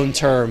my own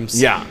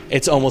terms. Yeah,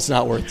 it's almost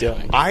not worth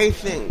doing. I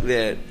think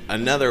that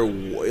another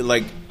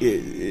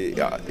in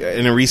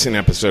a recent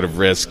episode of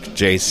Risk,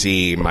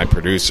 JC, my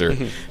producer,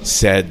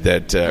 said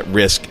that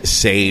Risk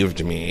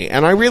saved me,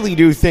 and I really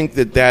do think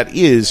that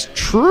is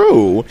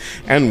true.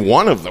 And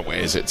one of the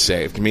ways it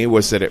saved me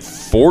was that it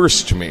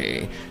forced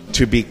me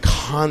to be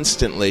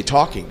constantly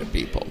talking to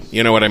people.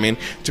 You know what I mean?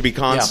 To be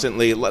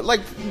constantly,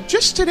 like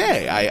just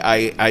today,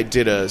 I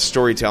did a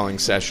storytelling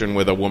session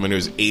with a woman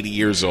who's 80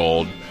 years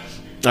old,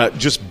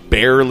 just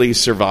barely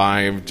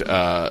survived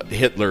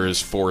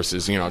Hitler's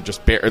forces,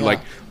 just like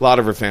a lot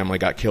of her family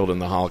got killed in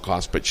the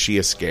Holocaust, but she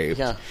escaped.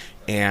 Yeah.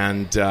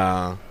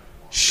 And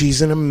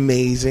she's an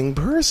amazing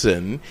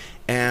person.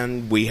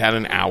 And we had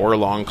an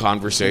hour-long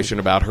conversation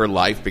about her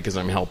life because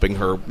I'm helping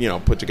her,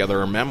 put together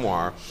her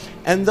memoir.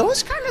 And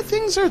those kind of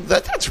things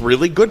that's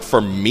really good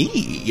for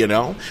me,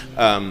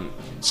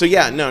 So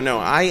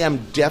I am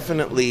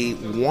definitely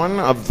one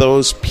of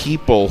those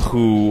people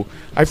who,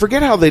 I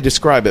forget how they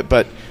describe it,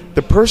 but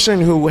the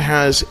person who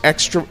has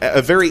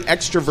a very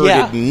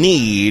extroverted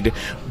need,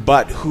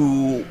 but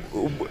who,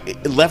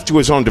 left to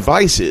his own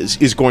devices,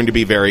 is going to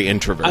be very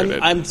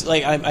introverted.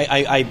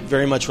 I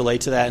very much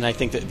relate to that, and I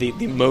think that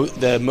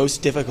the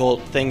most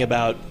difficult thing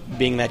about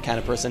being that kind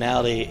of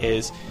personality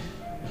is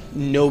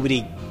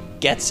nobody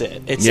gets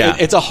it.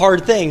 It's a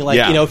hard thing.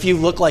 If you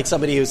look like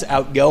somebody who's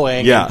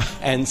outgoing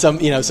and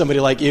somebody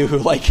like you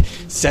who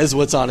says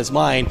what's on his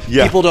mind,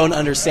 people don't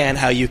understand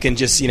how you can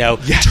just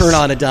turn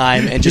on a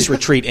dime and just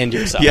retreat into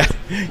yourself.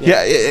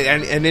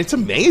 And it's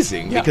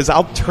amazing because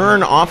I'll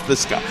turn off the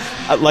sky.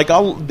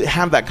 I'll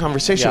have that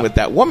conversation with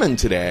that woman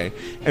today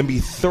and be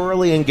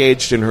thoroughly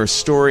engaged in her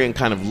story and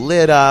kind of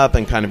lit up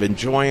and kind of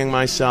enjoying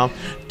myself.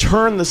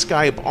 Turn the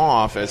Skype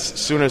off as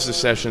soon as the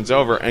session's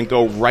over and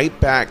go right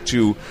back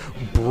to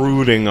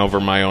brooding over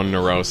my own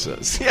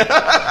neurosis.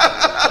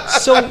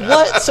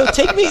 So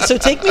take me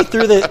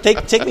through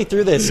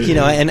this,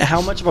 and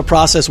how much of a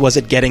process was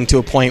it getting to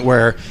a point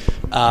where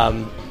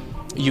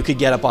you could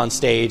get up on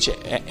stage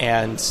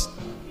and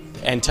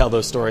tell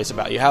those stories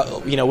about you? How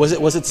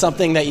was it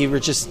something that you were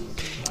just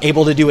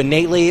able to do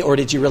innately, or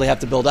did you really have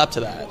to build up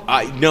to that?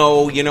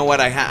 No, you know what?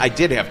 I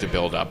did have to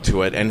build up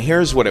to it, and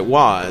here's what it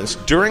was.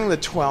 During the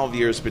 12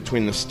 years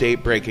between the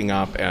state breaking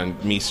up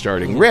and me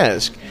starting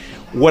Risk,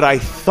 what I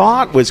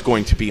thought was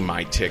going to be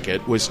my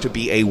ticket was to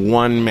be a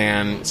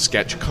one-man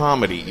sketch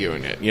comedy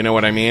unit. You know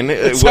what I mean?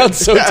 It sounds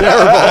so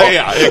terrible.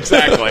 Yeah,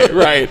 exactly.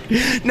 Right.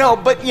 No,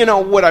 but,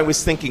 what I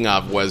was thinking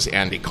of was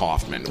Andy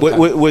Kaufman.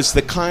 Was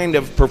the kind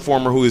of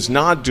performer who is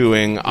not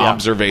doing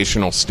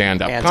observational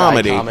stand-up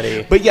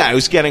comedy. But, I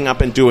was getting up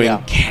and doing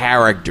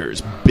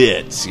characters,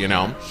 bits,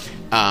 So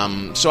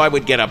I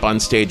would get up on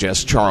stage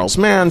as Charles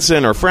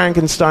Manson or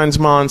Frankenstein's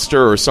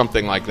monster or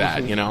something like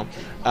that,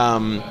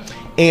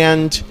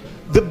 And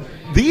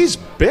these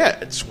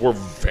bits were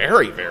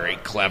very, very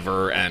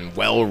clever and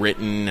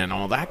well-written and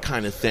all that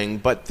kind of thing,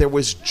 but there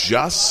was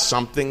just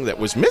something that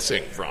was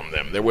missing from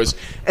them. There was,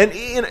 and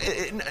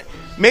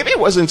maybe it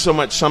wasn't so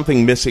much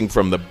something missing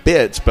from the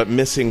bits, but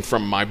missing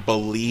from my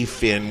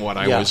belief in what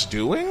I was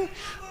doing.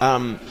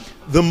 The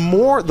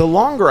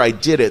longer I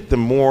did it, the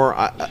more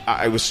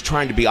I was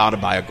trying to be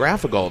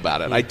autobiographical about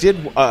it. I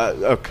did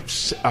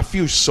a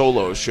few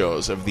solo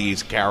shows of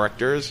these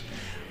characters.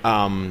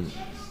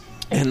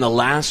 And the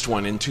last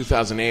one in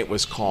 2008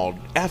 was called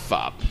F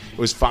Up. It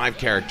was 5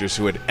 characters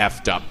who had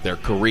F'd up their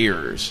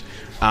careers.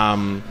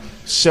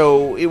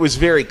 So it was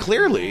very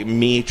clearly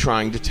me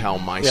trying to tell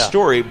my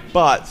story,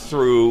 but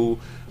through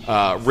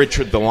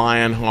Richard the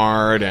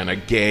Lionheart and a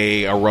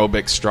gay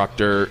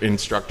aerobic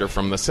instructor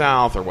from the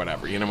South or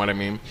whatever. You know what I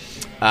mean?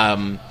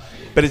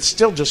 But it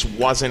still just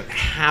wasn't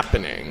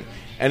happening.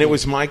 And it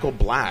was Michael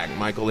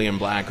Ian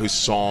Black, who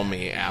saw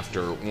me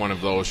after one of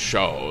those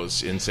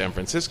shows in San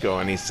Francisco,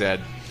 and he said,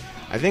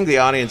 I think the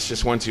audience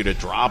just wants you to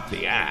drop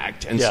the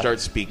act and start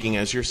speaking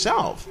as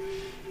yourself.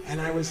 And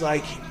I was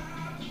like,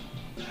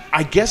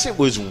 I guess it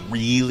was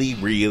really,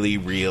 really,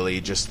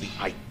 really just the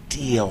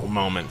ideal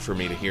moment for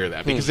me to hear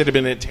that. Because it had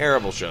been a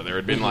terrible show. There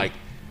had been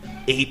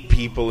 8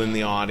 people in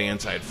the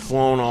audience. I had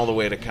flown all the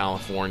way to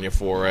California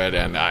for it.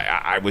 And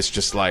I was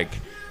just like,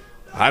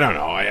 I don't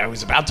know. I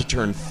was about to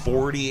turn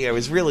 40. I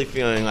was really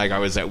feeling like I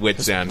was at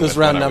wit's end. Those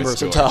round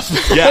numbers are tough.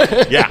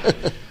 Yeah.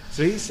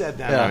 So he said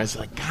that, and I was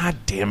like, God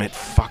damn it,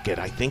 fuck it.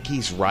 I think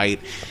he's right.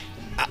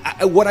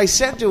 What I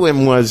said to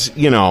him was,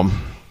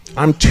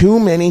 I'm too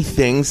many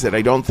things that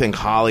I don't think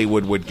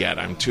Hollywood would get.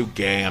 I'm too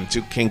gay, I'm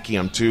too kinky,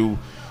 I'm too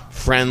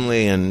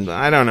friendly, and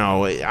I don't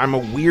know. I'm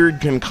a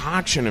weird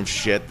concoction of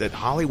shit that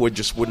Hollywood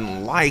just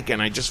wouldn't like,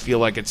 and I just feel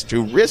like it's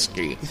too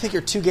risky. You think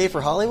you're too gay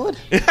for Hollywood?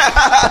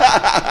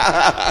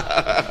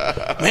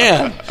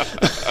 Man.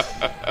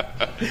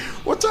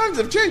 Well, times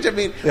have changed. I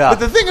mean, but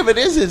the thing of it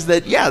is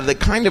that, the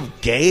kind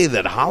of gay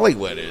that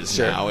Hollywood is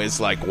now is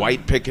like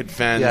white picket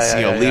fence,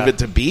 Leave It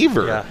to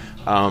Beaver.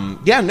 I'm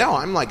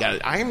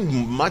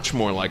much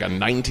more like a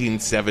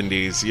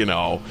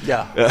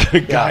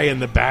 1970s, guy in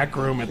the back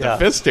room at the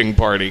fisting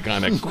party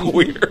kind of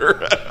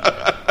queer.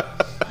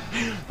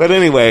 But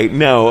anyway,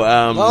 no.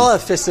 Well,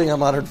 fisting a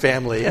Modern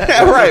Family.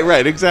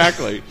 Right,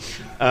 exactly.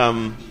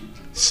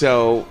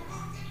 So...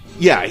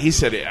 Yeah, he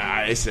said it.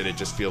 I said it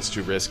just feels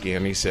too risky,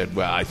 and he said,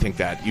 "Well, I think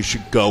that you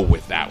should go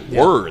with that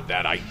word,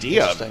 that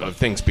idea of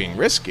things being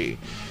risky."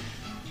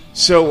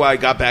 So I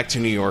got back to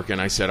New York,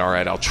 and I said, all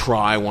right, I'll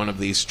try one of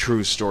these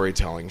true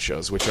storytelling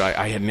shows, which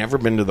I had never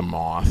been to the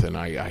Moth, and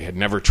I had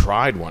never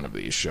tried one of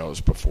these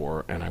shows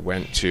before. And I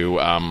went to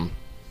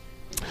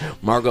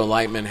Margot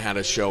Lightman had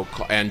a show,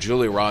 and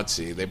Julie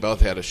Rotzi, they both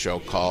had a show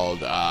called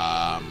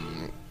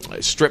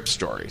Strip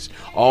Stories,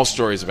 all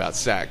stories about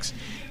sex.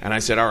 And I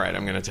said, all right,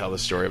 I'm going to tell the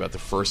story about the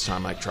first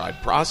time I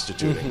tried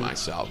prostituting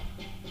myself.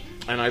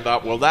 And I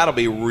thought, well, that'll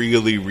be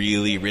really,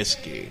 really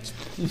risky.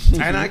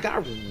 And I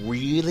got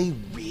really,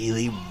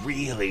 really,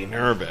 really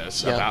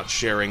nervous about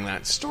sharing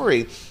that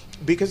story,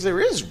 because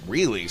there is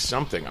really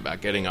something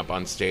about getting up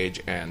on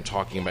stage and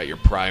talking about your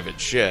private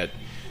shit,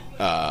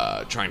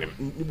 trying to,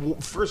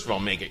 first of all,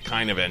 make it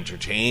kind of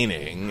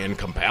entertaining and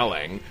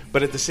compelling,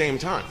 but at the same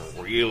time,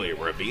 really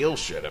reveal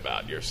shit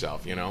about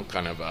yourself,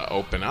 kind of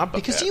open up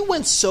because you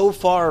went so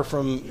far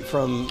from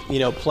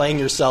playing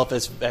yourself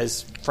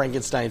as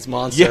Frankenstein's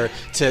monster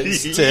to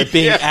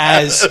being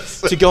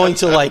to going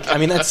to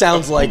that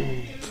sounds like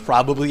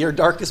probably your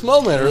darkest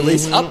moment, or at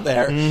least up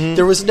there.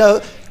 There was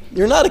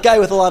you're not a guy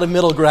with a lot of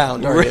middle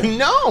ground, are you?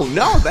 No,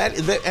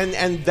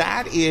 and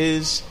that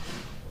is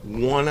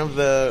one of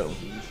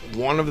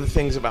the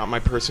things about my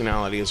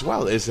personality as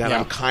well, is that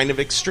I'm kind of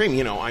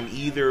extreme. I'm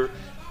either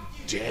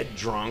dead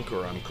drunk,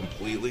 or I'm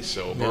completely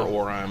sober,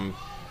 or I'm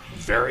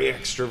very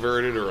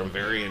extroverted, or I'm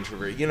very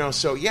introverted.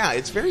 So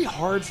it's very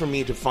hard for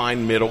me to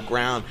find middle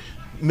ground,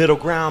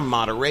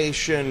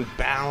 moderation,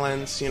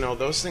 balance.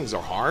 Those things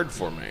are hard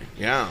for me.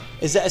 Yeah.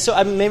 Is that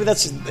so? Maybe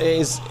that's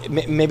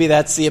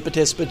the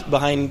impetus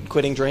behind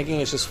quitting drinking.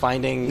 It's just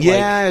finding.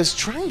 Yeah, it's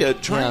trying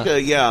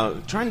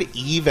to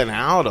even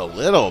out a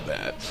little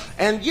bit.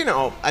 And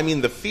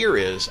the fear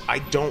is I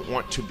don't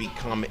want to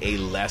become a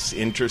less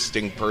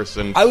interesting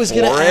person. I was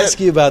going to ask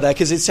you about that,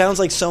 because it sounds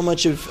like so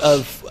much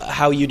of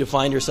how you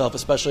define yourself,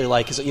 especially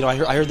because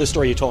I heard the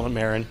story you told on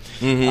Maron.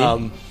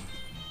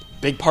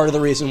 Big part of the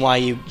reason why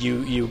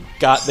you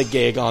got the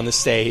gig on the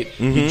State,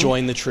 you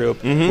joined the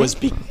troupe, was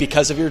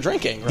because of your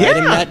drinking, right?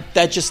 Yeah. And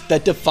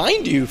that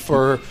defined you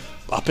for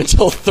up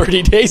until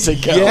 30 days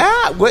ago.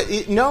 Yeah.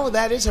 Well,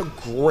 that is a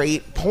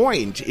great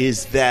point,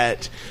 is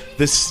that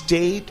the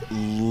State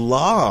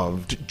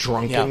loved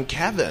Drunken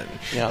Kevin.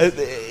 Yeah.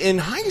 In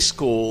high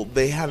school,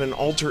 they had an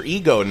alter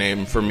ego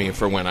name for me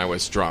for when I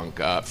was drunk,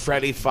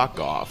 Freddie Fuck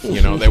Off.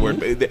 They were,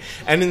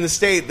 and in the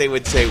State they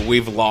would say,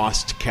 "We've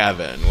lost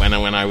Kevin" when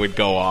I would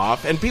go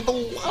off, and people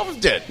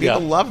loved it.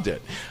 People loved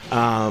it.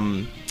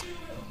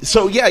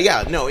 So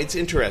it's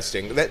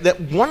interesting. That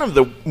one of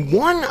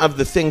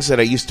the things that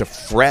I used to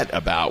fret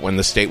about when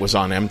the State was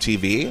on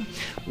MTV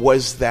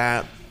was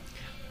that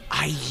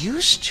I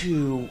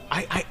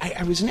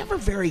was never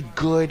very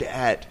good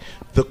at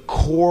the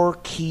core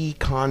key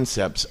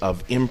concepts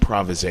of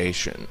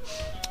improvisation.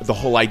 The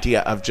whole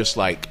idea of just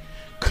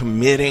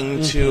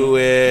committing to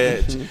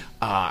it,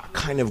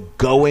 kind of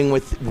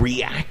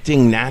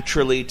reacting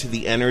naturally to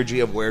the energy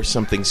of where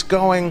something's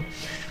going.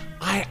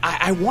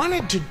 I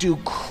wanted to do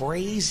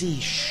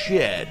crazy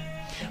shit,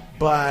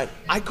 but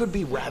I could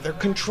be rather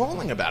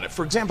controlling about it.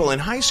 For example, in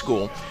high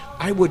school,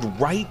 I would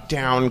write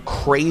down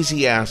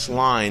crazy-ass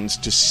lines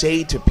to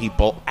say to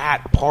people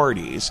at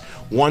parties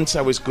once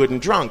I was good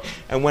and drunk.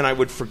 And when I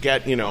would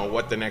forget,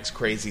 what the next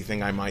crazy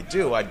thing I might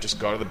do, I'd just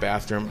go to the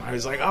bathroom. I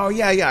was like, oh,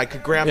 yeah, I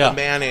could grab the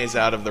mayonnaise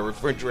out of the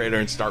refrigerator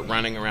and start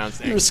running around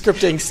saying... You were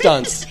scripting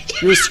stunts.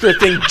 You were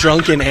scripting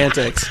drunken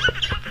antics.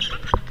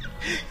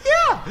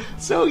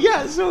 So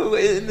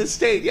in the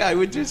State, I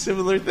would do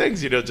similar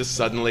things, just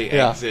suddenly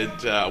exit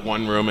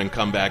one room and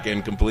come back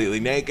in completely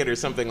naked or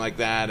something like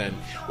that,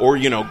 or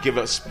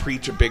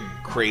preach a big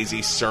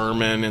crazy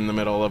sermon in the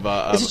middle of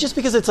a... Is it just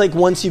because it's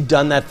once you've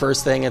done that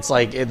first thing, it's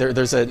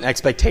there's an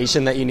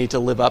expectation that you need to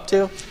live up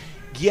to?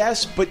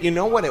 Yes, but you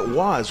know what it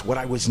was? What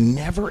I was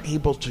never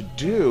able to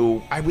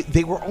do,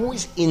 they were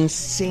always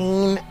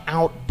insane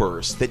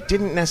outbursts that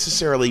didn't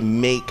necessarily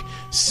make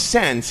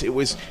sense. It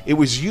was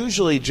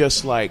usually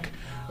just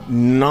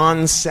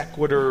non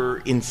sequitur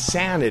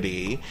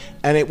insanity,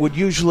 and it would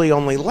usually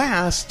only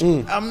last a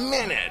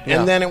minute,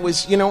 and then it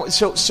was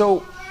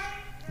so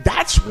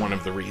that's one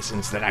of the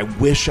reasons that I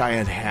wish I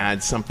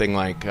had something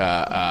like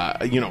a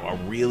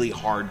really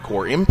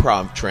hardcore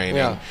improv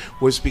training,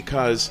 was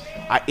because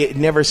it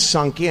never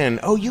sunk in.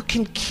 Oh, you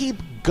can keep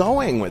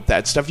going with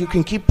that stuff, you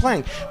can keep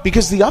playing,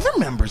 because the other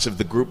members of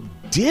the group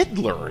did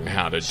learn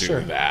how to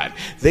do that.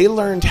 They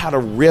learned how to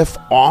riff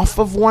off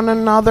of one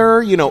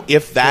another,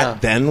 if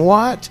that, then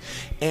what?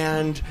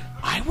 And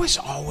I was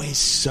always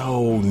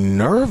so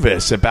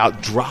nervous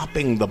about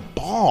dropping the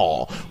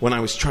ball when I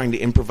was trying to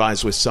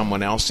improvise with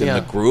someone else in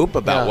the group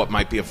about what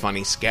might be a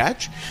funny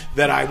sketch,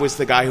 that I was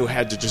the guy who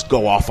had to just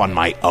go off on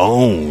my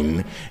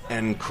own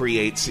and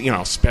create,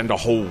 spend a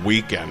whole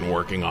weekend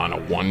working on a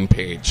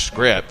one-page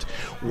script,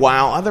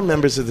 while other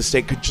members of the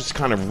State could just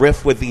kind of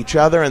riff with each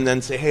other and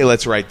then say, hey,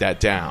 let's write that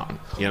down,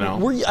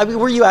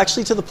 Were you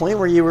actually to the point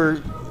where you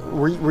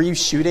were you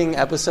shooting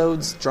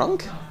episodes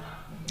drunk?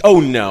 Oh,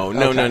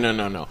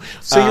 no.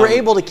 So you were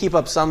able to keep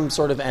up some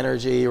sort of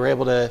energy. You were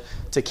able to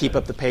keep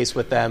up the pace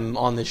with them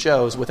on the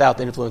shows without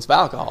the influence of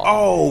alcohol.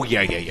 Oh,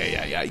 yeah.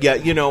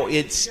 You know,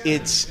 it's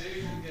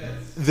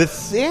the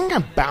thing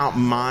about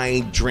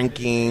my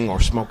drinking or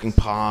smoking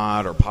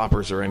pot or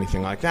poppers or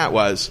anything like that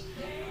was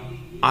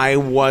I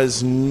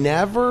was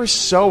never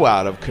so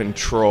out of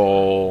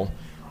control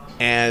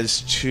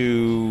as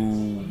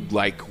to,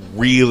 like,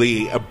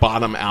 really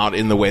bottom out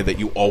in the way that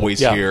you always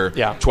hear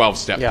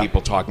 12-step people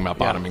talking about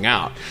bottoming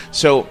out.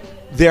 So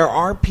there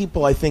are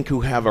people, I think,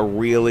 who have a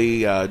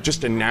really,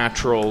 just a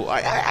natural...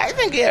 I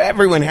think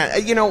everyone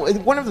has... You know,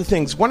 one of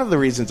the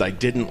reasons I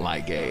didn't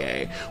like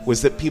AA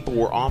was that people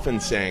were often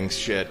saying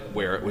shit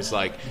where it was,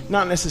 like,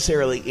 not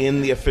necessarily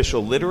in the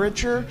official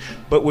literature,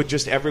 but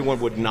everyone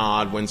would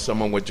nod when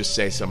someone would just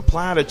say some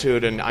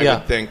platitude, and I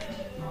would think...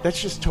 That's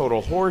just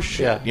total horseshit.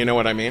 Yeah. You know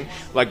what I mean?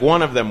 Like,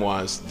 one of them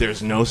was,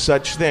 there's no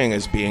such thing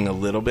as being a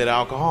little bit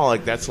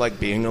alcoholic. That's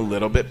like being a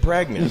little bit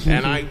pregnant.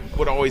 And I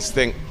would always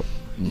think,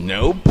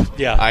 nope.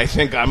 Yeah. I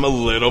think I'm a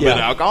little bit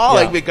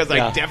alcoholic because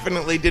I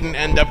definitely didn't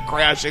end up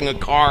crashing a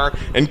car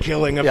and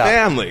killing a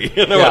family.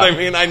 You know what I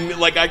mean?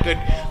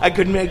 I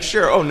could make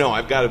sure, oh, no,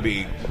 I've got to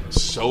be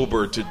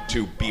sober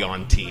to be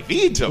on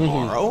TV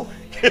tomorrow.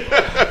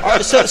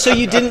 So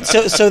you didn't.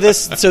 So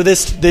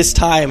this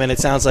time, and it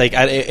sounds like,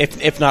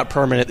 if not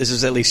permanent, this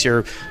is at least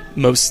your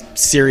most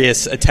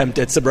serious attempt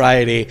at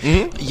sobriety.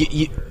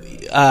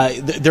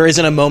 There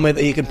isn't a moment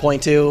that you can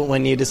point to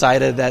when you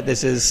decided that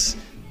this is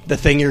the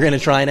thing you're going to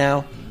try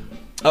now.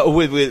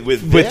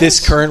 With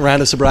this current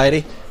round of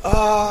sobriety.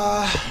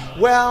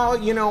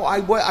 Well, you know,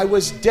 I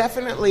was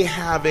definitely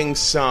having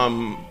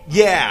some.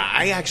 Yeah,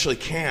 I actually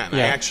can.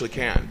 I actually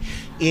can.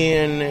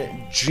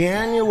 In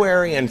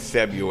January and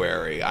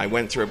February, I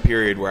went through a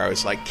period where I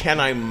was like, can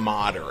I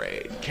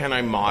moderate? Can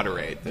I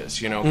moderate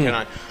this? You know, can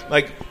I,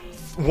 like,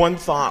 one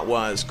thought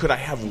was, could I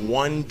have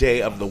one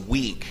day of the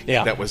week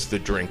that was the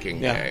drinking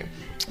day?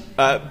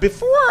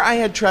 Before I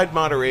had tried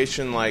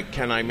moderation, like,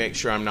 can I make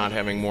sure I'm not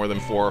having more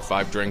than 4 or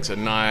 5 drinks a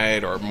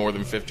night or more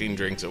than 15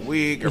 drinks a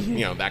week or,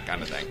 you know, that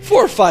kind of thing.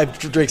 4 or 5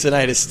 drinks a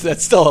night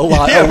that's still a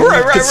lot.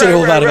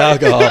 Considerable amount of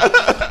alcohol.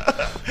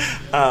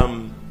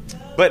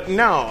 But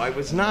no, I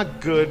was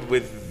not good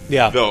with.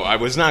 Though I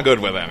was not good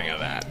with any of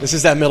that. This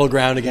is that middle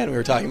ground again we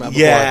were talking about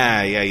before.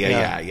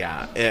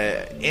 Yeah.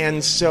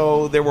 And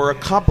so there were a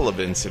couple of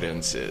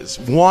incidences.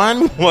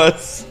 One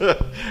was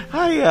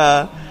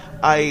I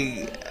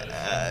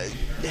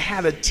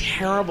had a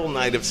terrible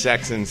night of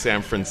sex in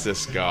San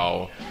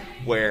Francisco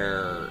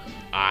where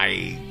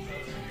I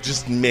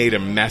just made a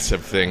mess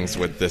of things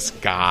with this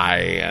guy,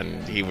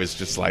 and he was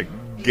just like,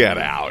 get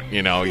out,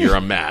 you know, you're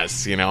a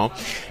mess, you know.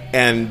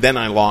 And then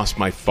I lost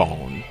my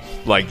phone.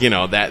 Like, you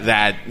know,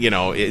 that you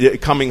know,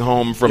 coming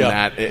home from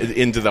that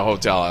into the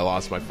hotel, I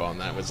lost my phone.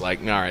 That was like,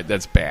 all right,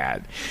 that's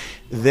bad.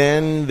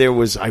 Then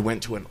I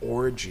went to an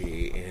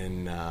orgy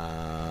in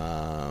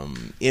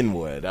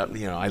Inwood.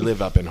 You know, I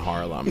live up in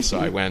Harlem, so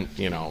I went,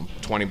 you know,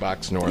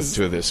 $20 north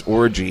to this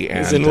orgy.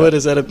 And is Inwood,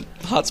 is that a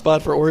hot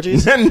spot for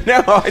orgies?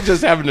 No, I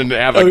just happen to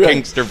have a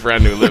Kinkster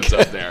friend who lives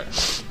up there.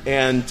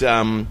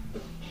 And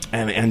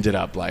ended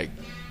up, like,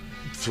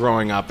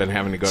 throwing up and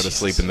having to go to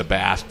sleep in the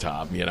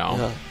bathtub, you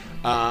know.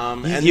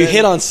 And you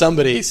hit on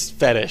somebody's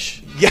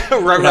fetish. Yeah,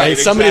 right.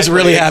 Somebody's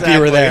really happy you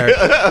were there.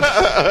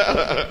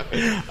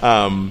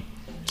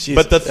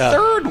 But the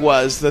third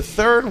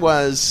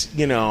was,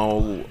 you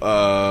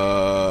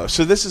know,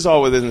 so this is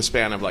all within the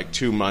span of like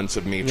 2 months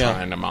of me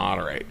trying to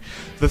moderate.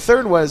 The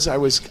third was I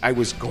was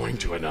going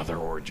to another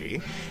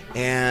orgy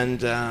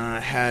and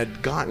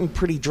had gotten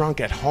pretty drunk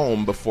at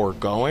home before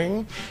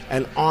going,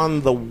 and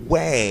on the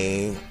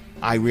way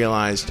I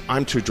realized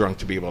I'm too drunk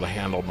to be able to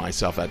handle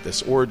myself at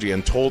this orgy,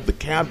 and told the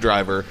cab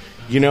driver,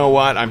 you know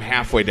what, I'm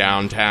halfway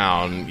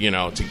downtown, you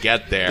know, to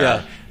get there.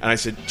 Yeah. And I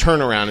said,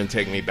 turn around and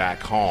take me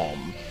back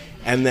home.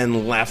 And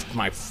then left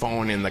my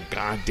phone in the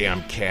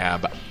goddamn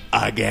cab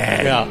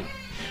again. Yeah.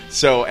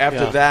 So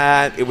after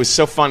that, it was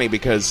so funny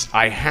because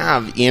I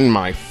have in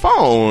my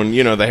phone,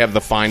 you know, they have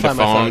the find a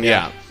phone.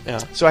 Yeah.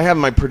 So I have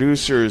my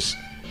producer's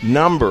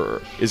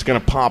number is going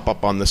to pop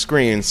up on the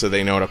screen so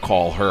they know to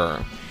call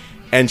her.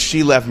 And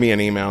she left me an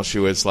email. She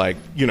was like,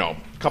 you know,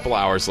 a couple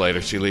hours later,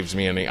 she leaves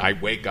me I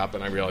wake up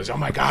and I realize, oh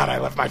my God, I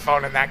left my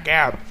phone in that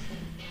cab.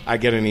 I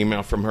get an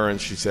email from her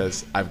and she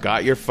says, I've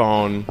got your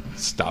phone,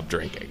 stop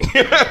drinking.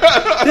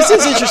 This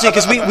is interesting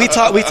because we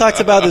talked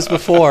about this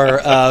before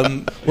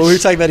when we were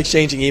talking about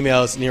exchanging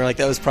emails, and you were like,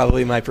 that was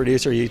probably my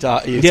producer you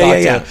talked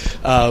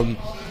to.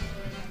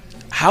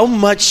 How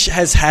much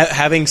has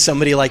having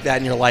somebody like that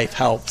in your life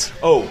helped?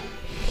 Oh,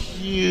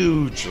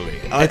 hugely.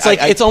 It's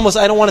it's almost,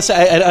 I don't want to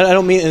say, I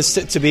don't mean it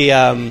to be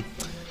you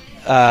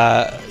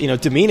know,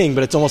 demeaning,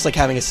 but it's almost like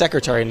having a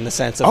secretary in the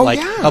sense of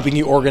helping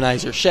you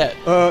organize your shit.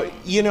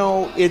 You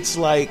know, it's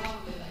like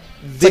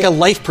like a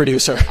life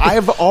producer. I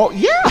have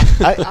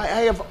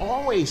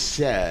always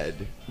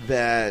said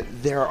that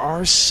there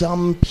are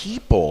some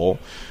people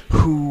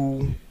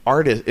who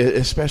artists,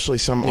 especially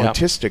some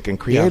artistic and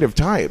creative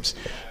types,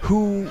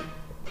 who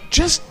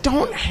just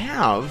don't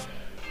have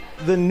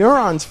the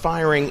neurons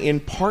firing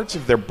in parts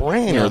of their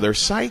brain or their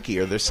psyche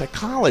or their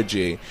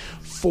psychology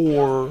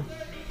for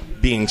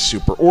being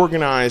super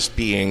organized,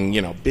 being,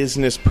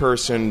 business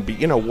person,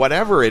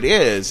 whatever it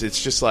is.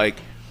 It's just like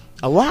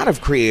a lot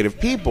of creative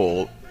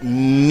people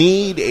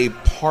need a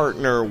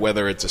partner,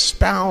 whether it's a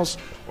spouse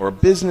or a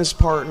business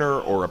partner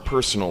or a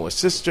personal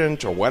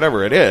assistant or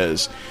whatever it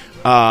is,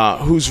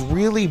 who's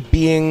really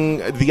being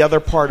the other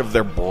part of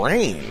their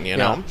brain,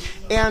 know?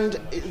 And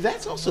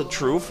that's also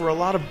true for a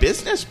lot of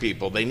business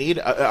people. They need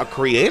a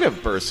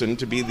creative person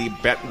to be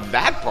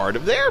that part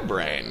of their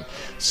brain.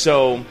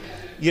 So,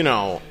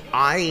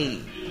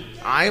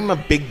 I'm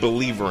a big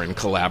believer in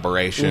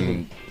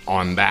collaboration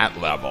on that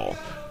level.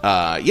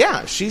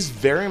 She's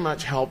very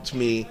much helped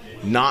me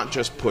not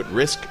just put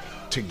Risk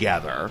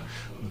together,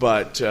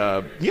 but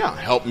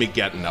help me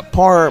get an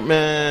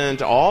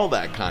apartment, all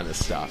that kind of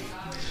stuff.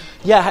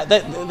 Yeah,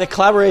 the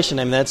collaboration.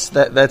 I mean, that's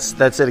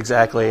it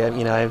exactly. That's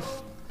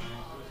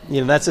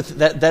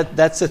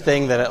the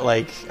thing that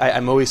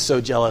I'm always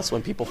so jealous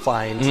when people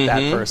find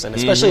that person,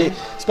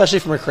 especially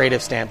from a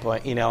creative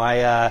standpoint.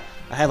 I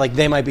had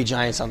They Might Be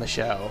Giants on the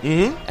show,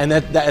 and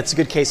that's a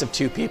good case of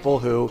two people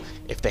who,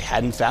 if they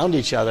hadn't found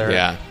each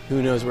other,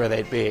 who knows where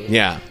they'd be.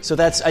 Yeah. So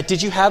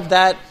did you have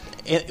that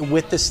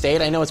with the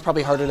state? I know it's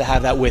probably harder to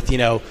have that with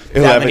that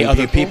many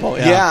other people.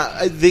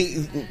 Yeah,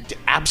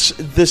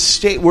 the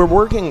state.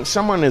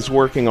 Someone is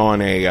working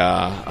on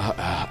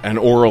an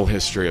oral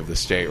history of the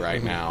state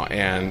right now,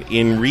 and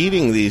in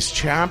reading these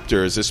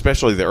chapters,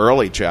 especially the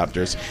early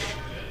chapters,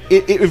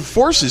 it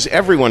forces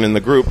everyone in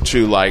the group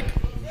to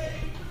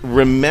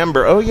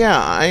remember. Oh yeah,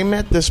 I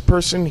met this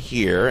person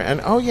here,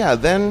 and oh yeah,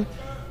 then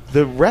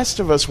the rest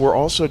of us were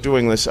also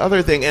doing this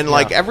other thing. And,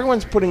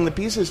 everyone's putting the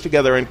pieces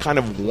together and kind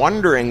of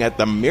wondering at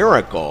the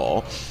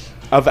miracle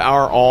of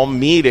our all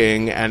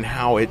meeting and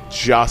how it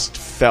just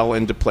fell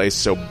into place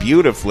so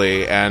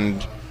beautifully.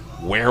 And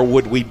where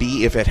would we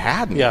be if it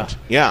hadn't?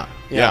 Yeah.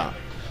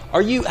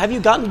 Have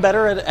you gotten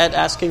better at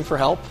asking for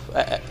help?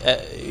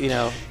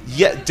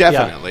 Yeah,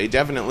 definitely.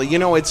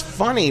 It's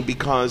funny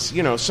because,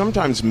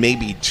 sometimes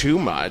maybe too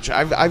much.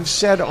 I've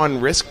said on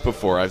Risk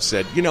before, I've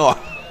said, this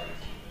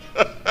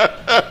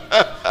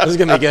is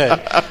going to be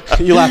good.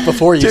 You laughed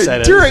before you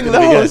said it. During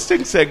the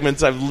hosting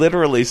segments, I've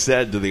literally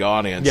said to the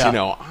audience,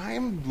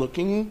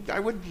 I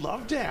would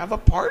love to have a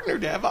partner,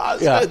 to have a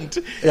husband.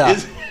 Yeah.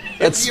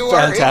 That's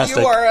fantastic.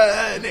 If you are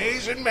an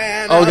Asian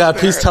man. Oh, God,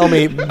 please tell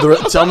me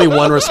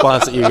one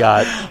response that you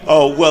got.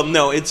 Oh, well,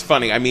 no, it's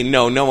funny. I mean,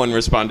 no one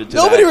responded to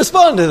Nobody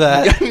responded to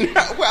that.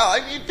 Well, I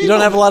mean, you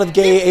don't have a lot of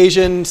gay,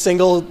 Asian,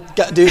 single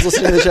dudes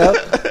listening to the show?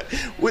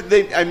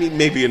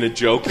 Maybe in a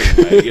joking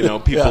way.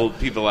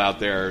 People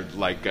out there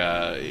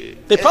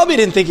they probably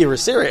didn't think you were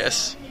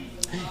serious.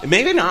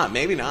 Maybe not.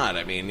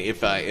 I mean,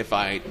 if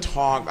I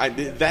talk,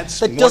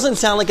 that doesn't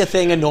sound like a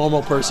thing a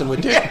normal person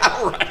would do.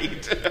 Yeah,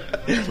 right.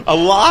 A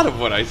lot of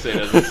what I say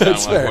doesn't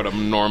sound like what a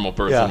normal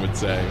person would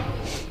say.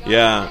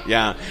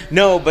 Yeah.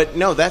 No,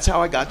 that's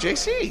how I got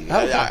JC.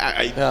 Okay.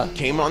 I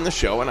came on the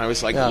show and I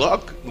was like,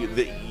 look,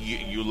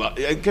 you love,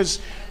 because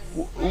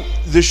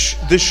the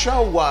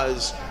show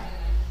was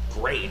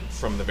great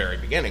from the very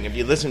beginning. If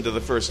you listen to the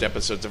first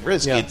episodes of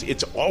Risk,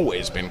 it's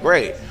always been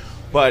great.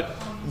 But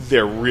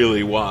there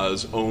really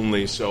was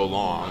only so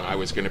long I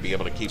was going to be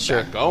able to keep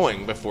that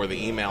going before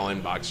the email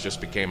inbox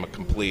just became a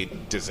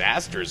complete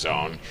disaster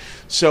zone.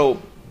 So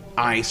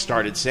I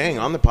started saying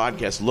on the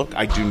podcast, look,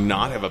 I do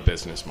not have a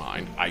business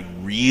mind. I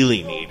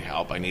really need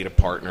help. I need a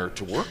partner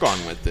to work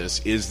on with this.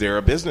 Is there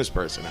a business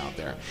person out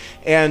there?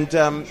 And,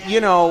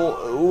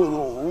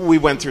 we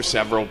went through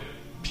several,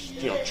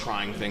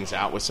 trying things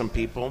out with some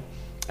people.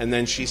 And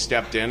then she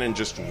stepped in and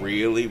just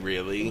really,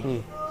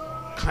 really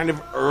kind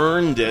of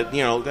earned it.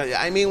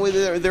 I mean,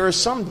 there are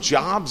some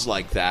jobs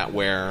like that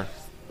where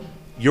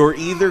you're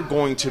either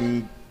going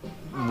to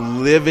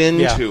live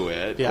into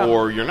it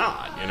or you're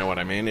not. You know what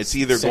I mean? It's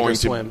either going to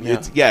swim,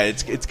 it's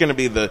going to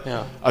be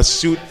a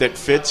suit that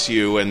fits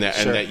you and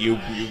that you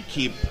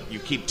keep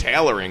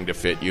tailoring to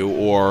fit you,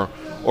 or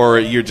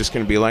you're just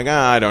going to be like,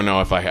 I don't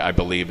know if I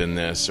believe in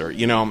this, or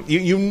you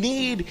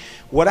need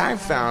what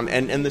I've found,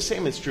 and the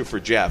same is true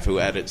for Jeff, who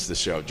edits the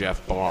show,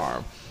 Jeff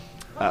Barr.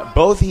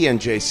 Both he and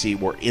JC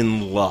were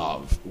in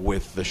love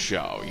with the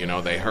show.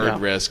 They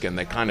heard Risk and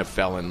they kind of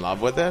fell in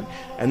love with it,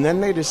 and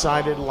then they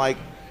decided,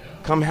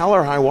 come hell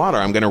or high water,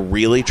 I'm going to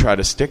really try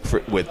to stick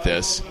with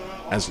this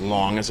as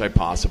long as I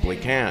possibly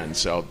can.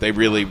 So they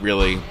really,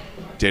 really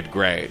did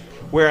great.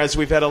 Whereas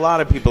we've had a lot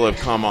of people have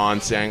come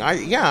on saying,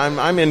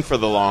 I'm in for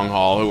the long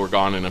haul, who are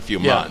gone in a few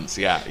months.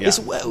 Yeah.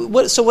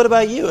 So what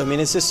about you? I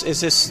mean, is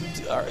this?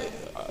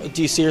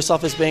 Do you see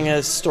yourself as being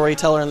a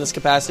storyteller in this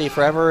capacity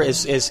forever?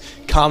 Is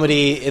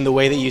comedy in the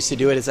way that you used to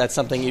do it, is that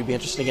something you'd be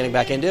interested in getting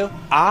back into?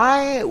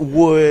 I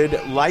would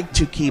like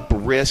to keep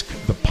Risk,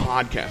 the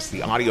podcast,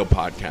 the audio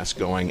podcast,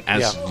 going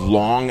as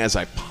long as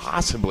I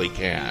possibly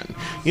can.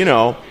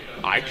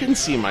 I can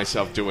see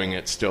myself doing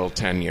it still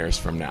 10 years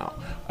from now.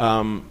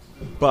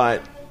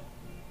 But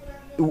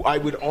I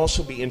would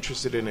also be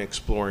interested in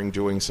exploring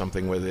doing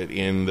something with it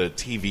in the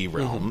TV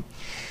realm.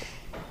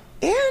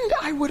 And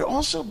I would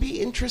also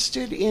be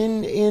interested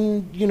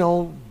in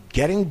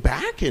getting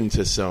back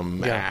into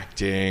some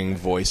acting,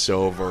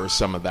 voiceover,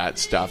 some of that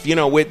stuff.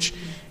 Which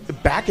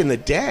back in the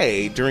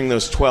day, during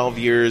those 12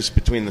 years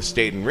between the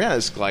State and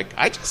Risk,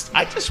 I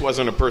just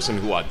wasn't a person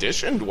who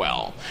auditioned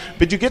well.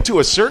 But you get to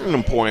a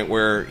certain point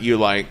where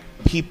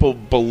people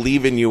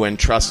believe in you and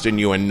trust in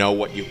you and know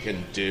what you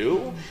can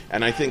do.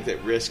 And I think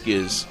that Risk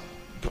is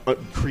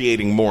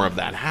creating more of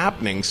that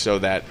happening, so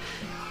that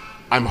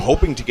I'm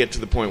hoping to get to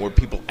the point where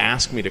people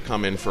ask me to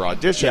come in for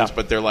auditions,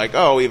 but they're like,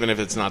 oh, even if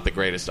it's not the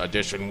greatest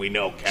audition, we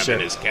know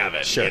Kevin is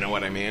Kevin. Sure. You know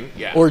what I mean?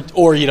 Yeah.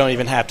 Or you don't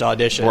even have to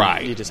audition.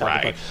 Right. You just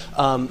have to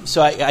play.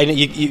 So I know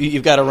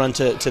you've got to run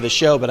to the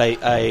show, but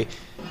I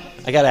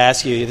got to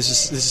ask you.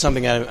 This is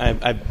something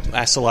I've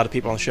asked a lot of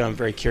people on the show. I'm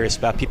very curious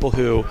about people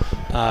who,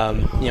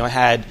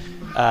 had.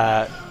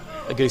 A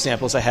good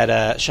example is I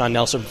had Sean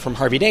Nelson from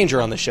Harvey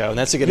Danger on the show, and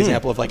that's a good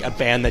example of a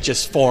band that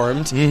just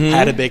formed,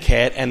 had a big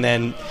hit, and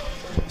then.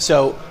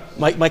 So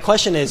my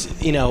question is,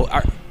 do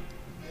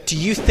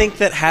you think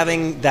that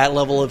having that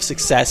level of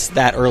success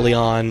that early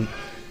on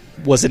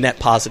was a net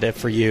positive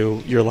for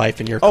you, your life,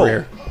 and your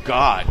career? Oh,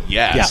 God,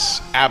 yes.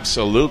 Yeah.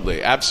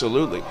 Absolutely.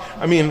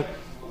 I mean,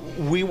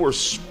 we were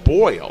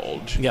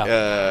spoiled.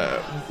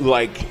 Yeah.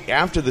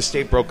 After the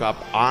State broke up,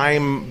 I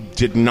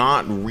did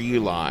not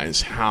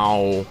realize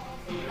how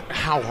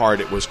hard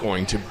it was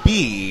going to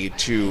be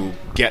to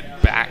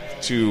get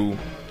back to...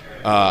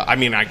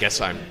 I guess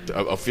I'm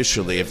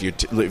officially, if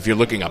you're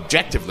looking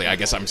objectively, I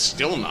guess I'm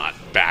still not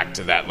back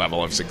to that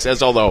level of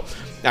success, although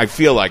I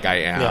feel like I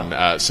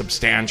am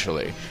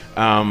substantially.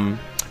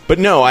 But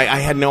no, I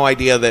had no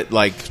idea that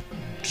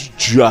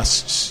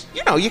just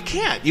you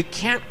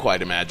can't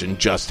quite imagine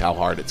just how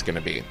hard it's going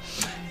to be.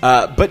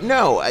 But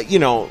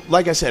no,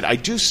 like I said, I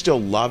do still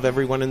love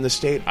everyone in the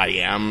State. I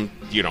am,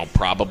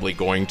 probably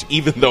going to,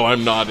 even though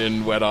I'm not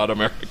in Wet Hot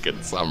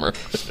American Summer,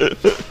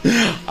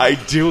 I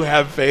do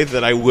have faith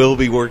that I will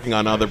be working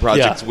on other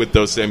projects with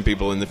those same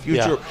people in the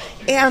future,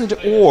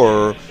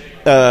 or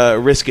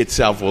Risk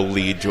itself will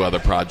lead to other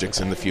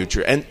projects in the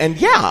future. And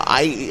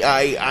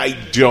I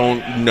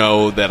don't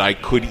know that I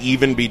could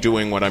even be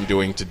doing what I'm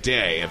doing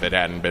today if it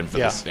hadn't been for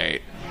the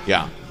State.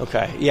 Yeah.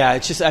 Okay. Yeah.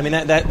 It's just,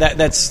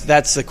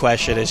 that's the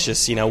question. It's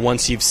just,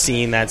 once you've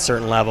seen that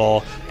certain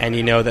level and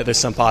you know that there's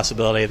some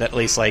possibility that at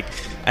least I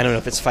don't know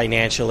if it's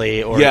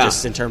financially or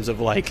just in terms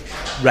of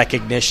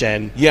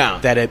recognition,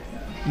 that it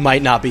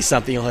might not be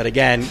something you'll hit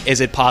again.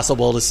 Is it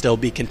possible to still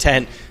be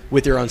content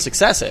with your own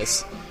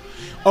successes?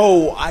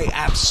 Oh, I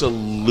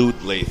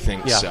absolutely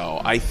think so.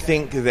 I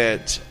think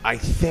that,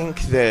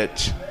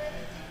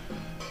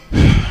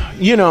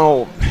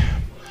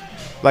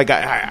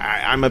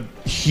 I'm a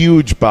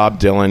huge Bob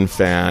Dylan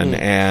fan,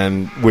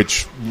 and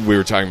which we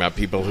were talking about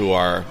people who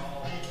are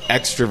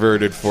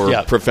extroverted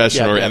for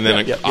professional, and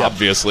then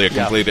obviously a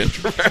complete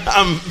introvert.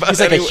 He's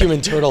like a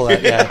human turtle.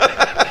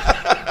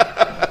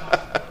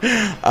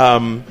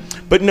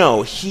 But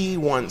no, he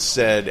once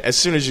said, as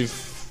soon as you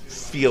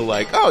feel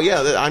like, oh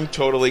yeah, I'm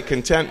totally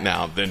content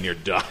now, then you're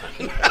done.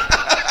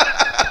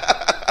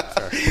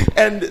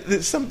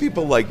 And some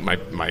people, like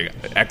my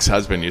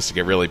ex-husband, used to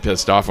get really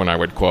pissed off when I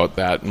would quote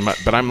that,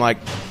 but I'm like,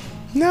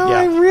 no,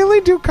 I really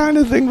do kind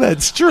of think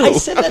that's true. I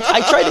said that. I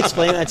tried to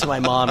explain that to my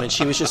mom, and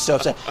she was just so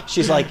upset.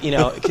 She's like,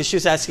 because she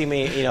was asking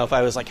me, if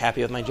I was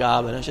happy with my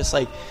job, and I was just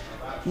like,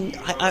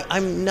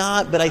 I'm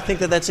not, but I think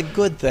that that's a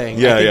good thing.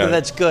 I think that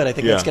that's good. I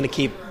think that's going to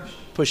keep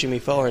pushing me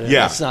forward, and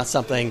that's not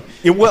something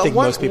I think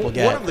most people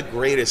get. One of the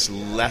greatest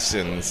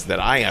lessons that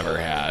I ever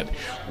had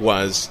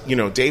was,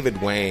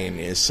 David Wayne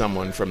is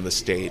someone from the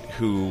State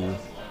who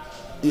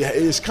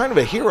is kind of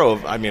a hero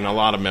of, a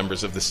lot of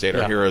members of the State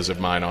are heroes of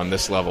mine on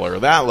this level or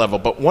that level,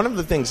 but one of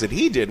the things that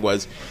he did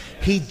was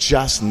he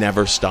just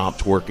never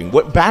stopped working.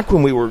 Back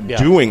when we were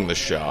doing the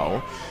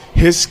show,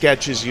 his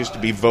sketches used to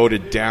be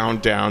voted down.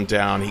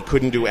 He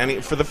couldn't do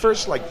any for the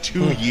first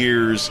 2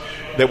 years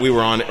that we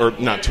were on, or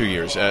not 2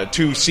 years,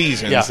 2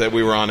 seasons that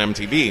we were on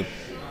MTV.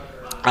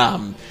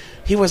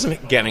 He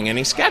wasn't getting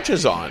any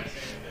sketches on,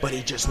 but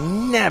he just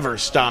never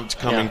stopped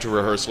coming to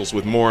rehearsals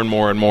with more and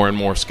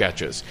more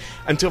sketches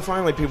until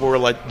finally people were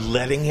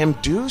letting him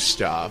do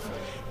stuff.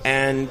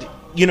 And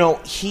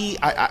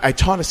I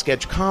taught a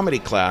sketch comedy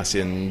class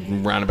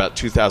in around about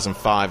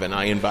 2005, and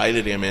I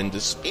invited him in to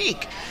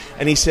speak.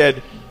 And he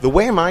said, the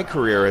way my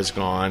career has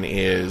gone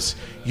is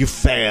you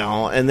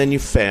fail, and then you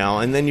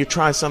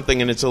try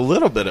something and it's a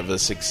little bit of a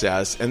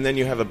success, and then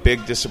you have a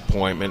big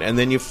disappointment, and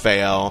then you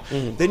fail.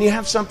 Then you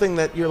have something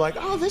that you're like,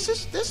 oh, this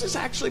is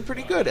actually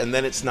pretty good, and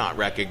then it's not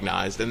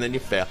recognized, and then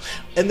you fail.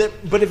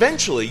 But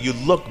eventually you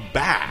look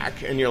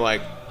back and you're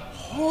like,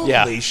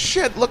 holy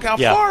shit, look how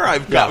far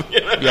I've come.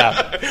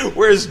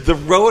 Whereas the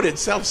road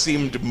itself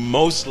seemed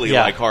mostly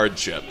like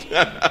hardship.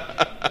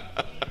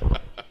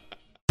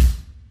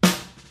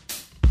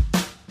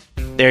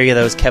 there you go.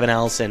 That was Kevin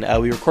Allison.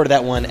 We recorded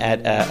that one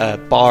at a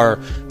bar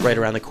right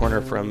around the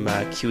corner from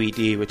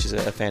QED, which is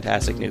a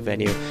fantastic new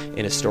venue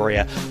in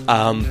Astoria.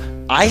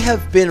 I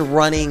have been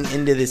running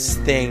into this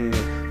thing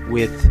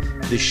with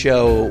the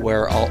show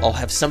where I'll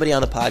have somebody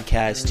on the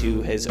podcast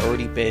who has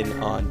already been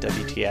on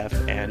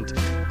WTF, and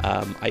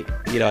I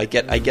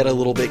get a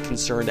little bit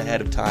concerned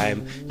ahead of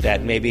time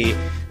that maybe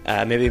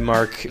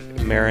Mark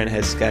Maron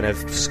has kind of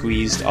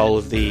squeezed all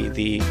of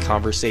the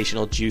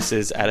conversational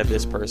juices out of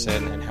this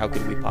person, and how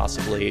could we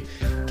possibly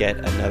get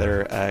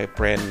another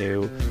brand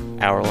new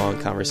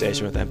hour-long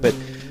conversation with them? But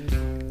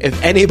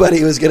if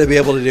anybody was going to be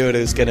able to do it, it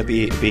was going to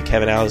be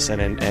Kevin Allison,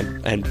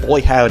 and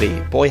boy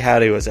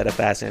howdy was that a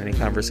fascinating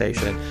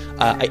conversation.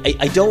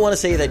 I don't want to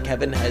say that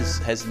Kevin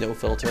has no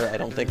filter. I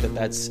don't think that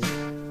that's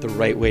the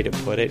right way to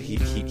put it.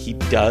 He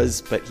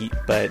does, but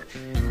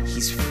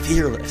he's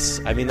fearless.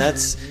 I mean,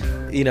 that's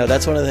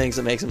one of the things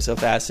that makes him so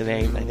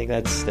fascinating. I think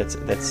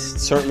that's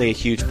certainly a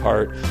huge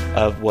part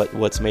of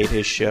what's made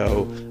his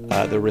show,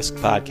 the Risk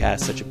Podcast,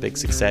 such a big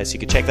success. You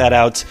can check that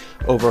out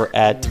over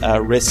at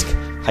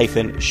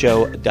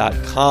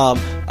risk-show.com.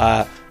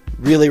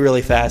 Really,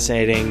 really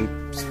fascinating.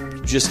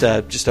 Just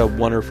a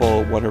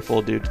wonderful,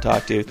 wonderful dude to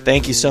talk to.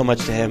 Thank you so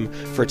much to him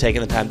for taking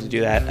the time to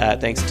do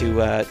that. Thanks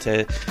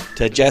to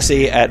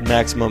Jesse at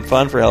Maximum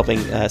Fun for helping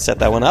set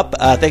that one up.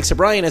 Thanks to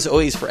Brian, as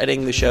always, for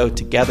editing the show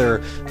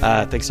together.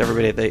 Thanks to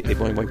everybody at the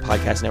Boing Boing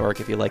Podcast Network.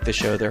 If you like the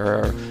show, there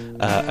are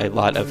a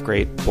lot of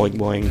great Boing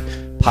Boing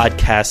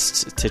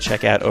podcasts to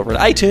check out over at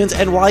iTunes.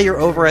 And while you're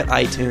over at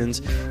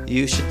iTunes,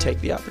 you should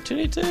take the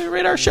opportunity to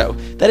rate our show.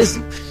 That is,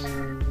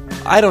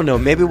 I don't know,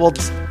 maybe we'll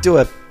do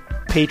a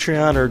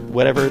Patreon or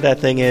whatever that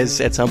thing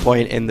is at some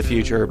point in the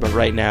future, but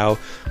right now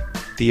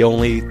two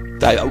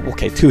things. I was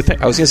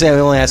going to say I'm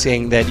only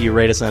asking that you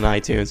rate us on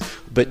iTunes,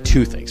 but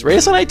two things. Rate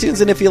us on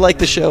iTunes, and if you like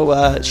the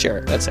show, share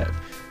it. That's it.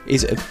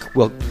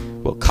 Will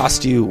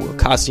cost you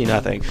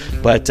nothing.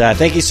 But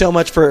thank you so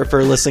much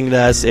for listening to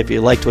us. If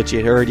you liked what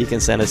you heard, you can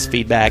send us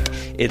feedback.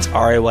 It's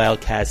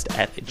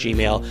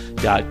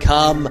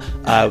rawildcast@gmail.com.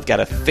 We've got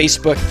a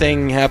Facebook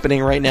thing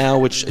happening right now,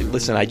 which,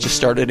 listen, I just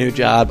started a new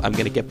job. I'm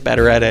going to get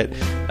better at it.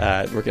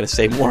 We're going to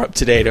stay more up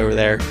to date over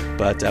there.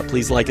 But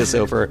please like us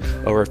over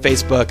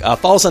Facebook.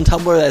 Follow us on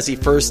Tumblr. That's the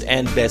first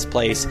and best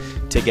place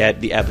to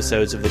get the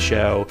episodes of the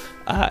show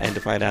and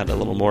to find out a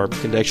little more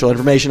contextual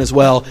information as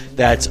well.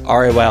 That's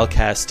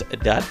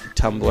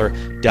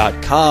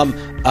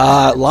rawildcast.tumblr.com.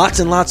 Lots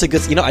and lots of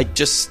good. I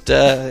just,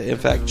 in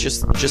fact,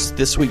 just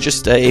this week,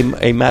 just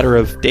a matter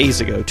of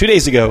days ago, 2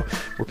 days ago,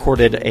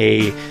 recorded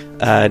a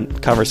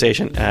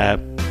conversation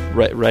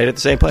right at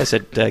the same place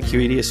at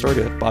QED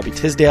Astoria with Bobby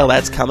Tisdale.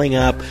 That's coming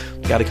up.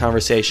 We got a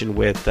conversation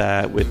with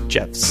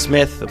Jeff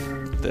Smith,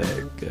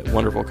 the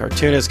wonderful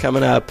cartoonist,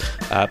 coming up.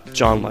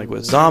 John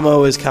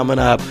Leguizamo is coming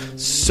up.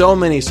 So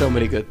many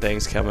good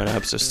things coming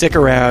up. So stick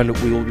around.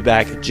 We will be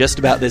back just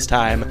about this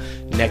time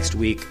next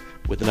week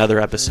with another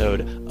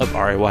episode of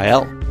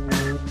RAYL.